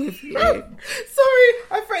 What's wrong with you? Sorry,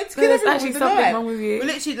 I threatened to kill everyone with the knife. Wrong with you. Well,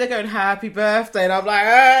 literally, they're going happy birthday, and I'm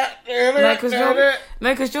like,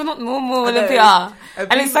 because you're not normal, Olivia.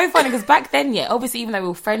 And it's so funny because back then, yeah, obviously, even though we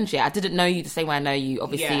were friends, yeah, I didn't know you the same way I know you.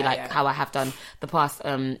 Obviously, how I have done the past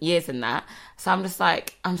years and that. So I'm just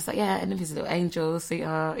like, yeah, Olivia's a little angel,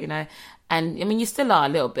 sweetheart, you know. And I mean, you still are a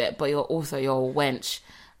little bit, but you're also your wench,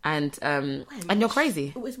 and you're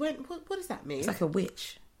crazy. What does that mean? It's like a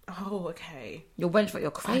witch. Oh, okay. You're wench, but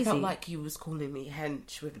you're crazy. I felt like you was calling me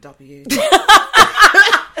hench with a W.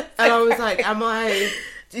 And I was like,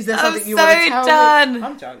 is there something you want to tell me?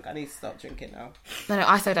 I'm drunk. I need to stop drinking now. No,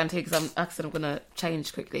 I so done too because I'm going to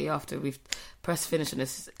change quickly after we've pressed finish on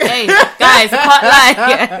this. Hey, guys, I can't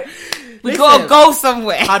lie. We got to go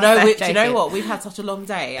somewhere. I know. Do you know what? We've had such a long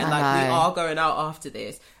day, and like we are going out after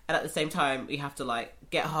this, and at the same time, we have to like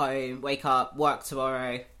get home, wake up, work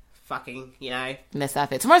tomorrow. Fucking, you know. Miss that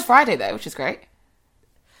bit. Tomorrow's Friday though, which is great.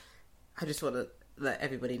 I just want to let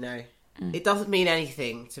everybody know. It doesn't mean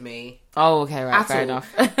anything to me. Oh, okay, right, fair enough.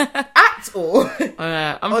 At all.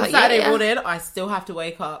 On like, Saturday morning, I still have to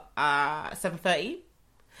wake up at 7:30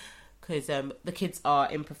 because the kids are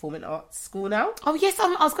in performing arts school now. Oh yes, I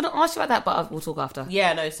was going to ask you about that, but we'll talk after.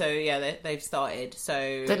 Yeah, no, so yeah, they've started.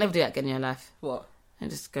 So don't never do that again in your life. What? And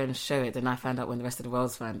just go and show it. Then I found out when the rest of the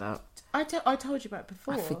world's found out. I told you about it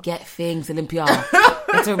before. I forget things, Olympia.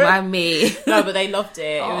 To remind me. No, but they loved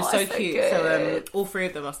it. It was so cute. So all three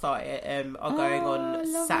of them are started. Are going on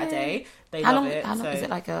Saturday. It. They love it. How long is it?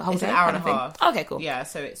 Like a whole day? An hour and a half. Okay, cool. Yeah,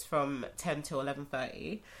 so it's from 10 till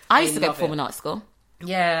 11:30. I used to go to performing arts school.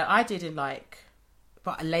 Yeah, I did in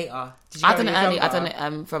but later. Did you I done it early. I done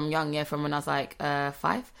it from young. Yeah, from when I was like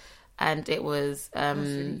 5, and it was that's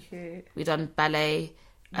really cute. We done ballet,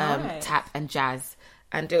 tap, and jazz.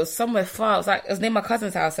 And it was somewhere far. It was near my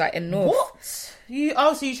cousin's house, like in North.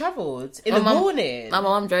 What? So you travelled in the morning? My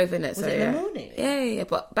mum drove in it. Was it in the morning? Yeah.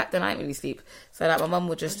 But back then I didn't really sleep. So like my mum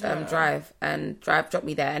would just drop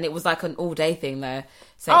me there, and it was like an all day thing though.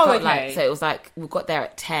 So it felt like it was like we got there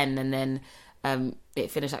at 10, and then it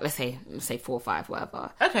finished like let's say 4 or 5,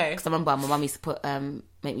 whatever. Okay. Because I remember my mum used to put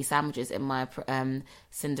make me sandwiches in my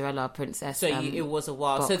Cinderella princess. So it was a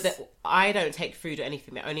while. Box. So I don't take food or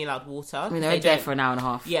anything. They're only allowed water. I mean, they're there for an hour and a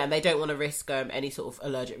half. Yeah, and they don't want to risk any sort of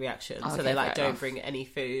allergic reaction. Oh, so they okay, don't bring any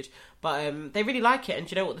food. But they really like it. And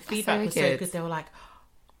do you know what the feedback was? So because they were like,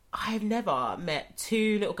 I've never met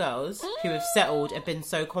 2 little girls who have settled and been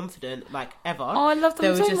so confident, like, ever. Oh, I love them they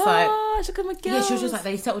were so just much. Like, look at my girls. yeah, she was just like,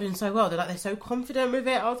 they settled in so well. They're so confident with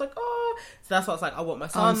it. I was like, oh. So that's why I was like, I want my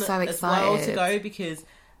son as well to go, because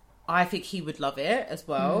I think he would love it as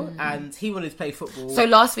well. And he wanted to play football. So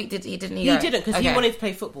last week, didn't he? He didn't, because he wanted to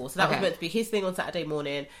play football. So that was meant to be his thing on Saturday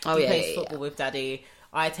morning. He plays football with Daddy.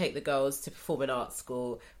 I take the girls to performing arts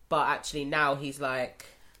school. But actually now he's like...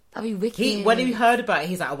 That'd be wicked. When he heard about it,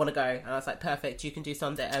 he's like, I want to go. And I was like, perfect, you can do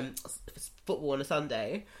Sunday football on a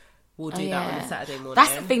Sunday. We'll do that on a Saturday morning.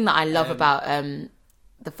 That's the thing that I love about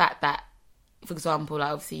the fact that, for example,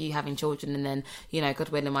 like obviously you having children and then,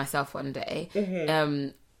 Godwin and myself one day,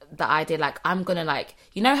 the idea, like, I'm gonna, like,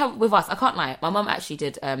 how with us, I can't lie, my mum actually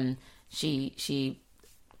did, she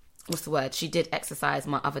what's the word? She did exercise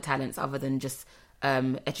my other talents other than just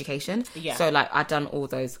education. Yeah. So like I'd done all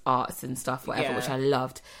those arts and stuff, whatever, which I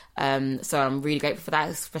loved. So I'm really grateful for that,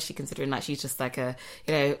 especially considering like she's just like a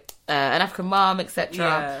an African mom,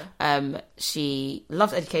 etc. She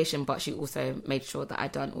loved education, but she also made sure that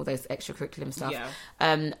I'd done all those extracurriculum stuff.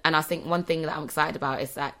 And I think one thing that I'm excited about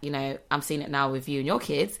is that I'm seeing it now with you and your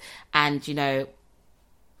kids, and it'll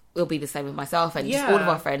be the same with myself and just all of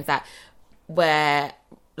our friends, that where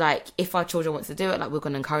like if our children want to do it, like we're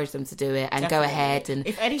going to encourage them to do it and go ahead. And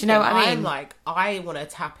if anything, do you know what I mean? I'm like, I want to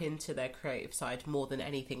tap into their creative side more than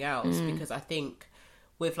anything else, because I think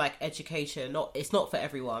with like education, it's not for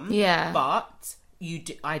everyone. Yeah, but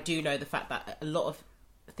I do know the fact that a lot of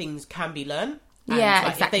things can be learned. And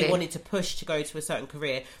exactly. If they wanted to push to go to a certain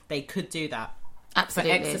career, they could do that.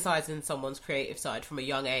 Absolutely. But exercising someone's creative side from a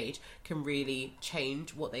young age can really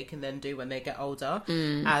change what they can then do when they get older.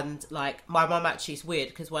 And like my mum actually is weird,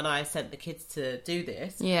 because when I sent the kids to do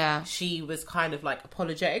this, she was kind of like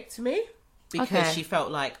apologetic to me, because she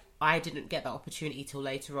felt like I didn't get that opportunity till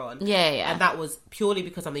later on. And that was purely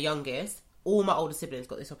because I'm the youngest. All my older siblings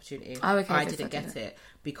got this opportunity. I didn't get it,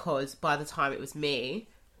 because by the time it was me,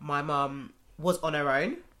 my mum was on her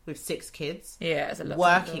own with 6 kids, it's a lot,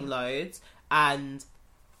 working loads. And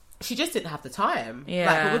she just didn't have the time.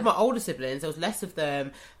 Like with my older siblings, there was less of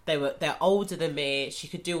them. They're older than me. She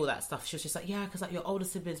could do all that stuff. She was just like, because like your older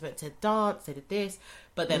siblings went to dance, they did this.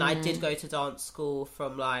 But then I did go to dance school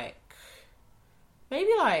from like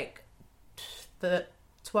maybe like the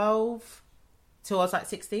 12 till I was like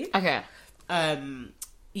 16. Okay.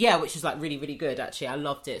 Which was like really, really good actually. I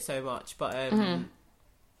loved it so much. But I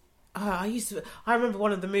remember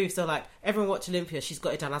one of the moves, so like everyone watch Olympia, she's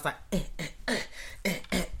got it done. I was like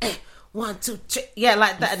 1, 2, 3,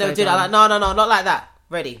 like that. And they'll do that. Like no, not like that.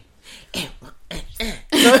 Ready.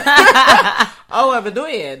 Oh, I'm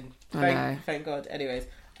annoying. Thank God. Anyways,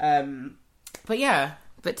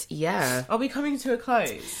 but yeah, are we coming to a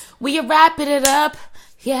close? We are wrapping it up.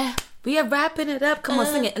 Yeah. We are wrapping it up. Come on,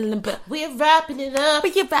 sing it. We are wrapping it up.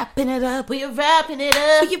 We are wrapping it up. We are wrapping it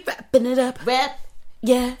up. We are wrapping it up. Rap.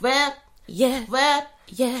 Yeah. Rap. Yeah. Rap.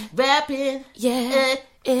 Yeah. Rapping. Yeah.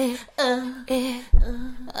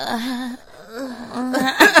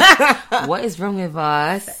 What is wrong with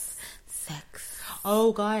us? Sex.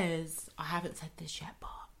 Oh, guys, I haven't said this yet, but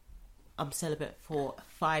I'm celibate for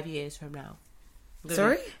 5 years from now.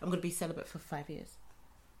 Sorry? I'm going to be celibate for 5 years.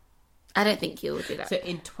 I don't think you'll do that. So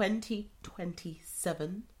in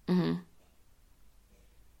 2027.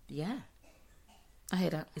 Yeah. I hear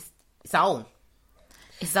that. It's on.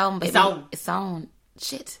 It's on, baby. It's on. It's on.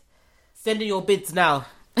 Shit. Send in your bids now.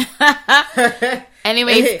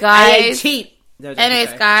 Anyways, guys. Cheap. No,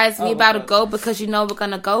 anyways, guys, we about to go, because we're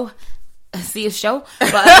going to go see a show.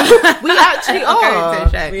 But we actually are.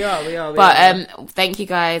 We are. But thank you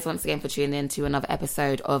guys once again for tuning in to another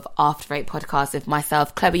episode of After 8 Podcast with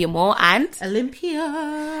myself, Chloe Moore, and Olympia.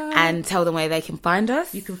 And tell them where they can find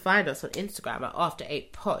us. You can find us on Instagram at After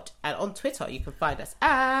 8 Pod, and on Twitter you can find us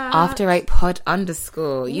at After 8 Pod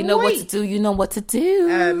 _. You know what to do. You know what to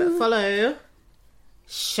do. Follow,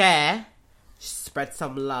 share, spread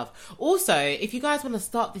some love. Also, if you guys want to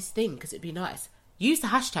start this thing, because it'd be nice, use the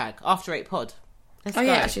hashtag After 8 Pod. Let's go.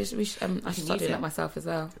 Yeah, I should start doing that myself as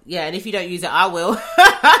well. Yeah, and if you don't use it, I will.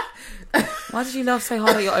 Why did you laugh so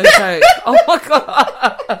hard at your own joke? Oh my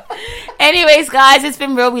god. Anyways, guys, it's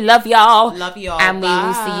been real. We love y'all. Love y'all. And we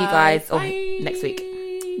will see you guys next week.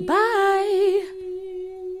 Bye.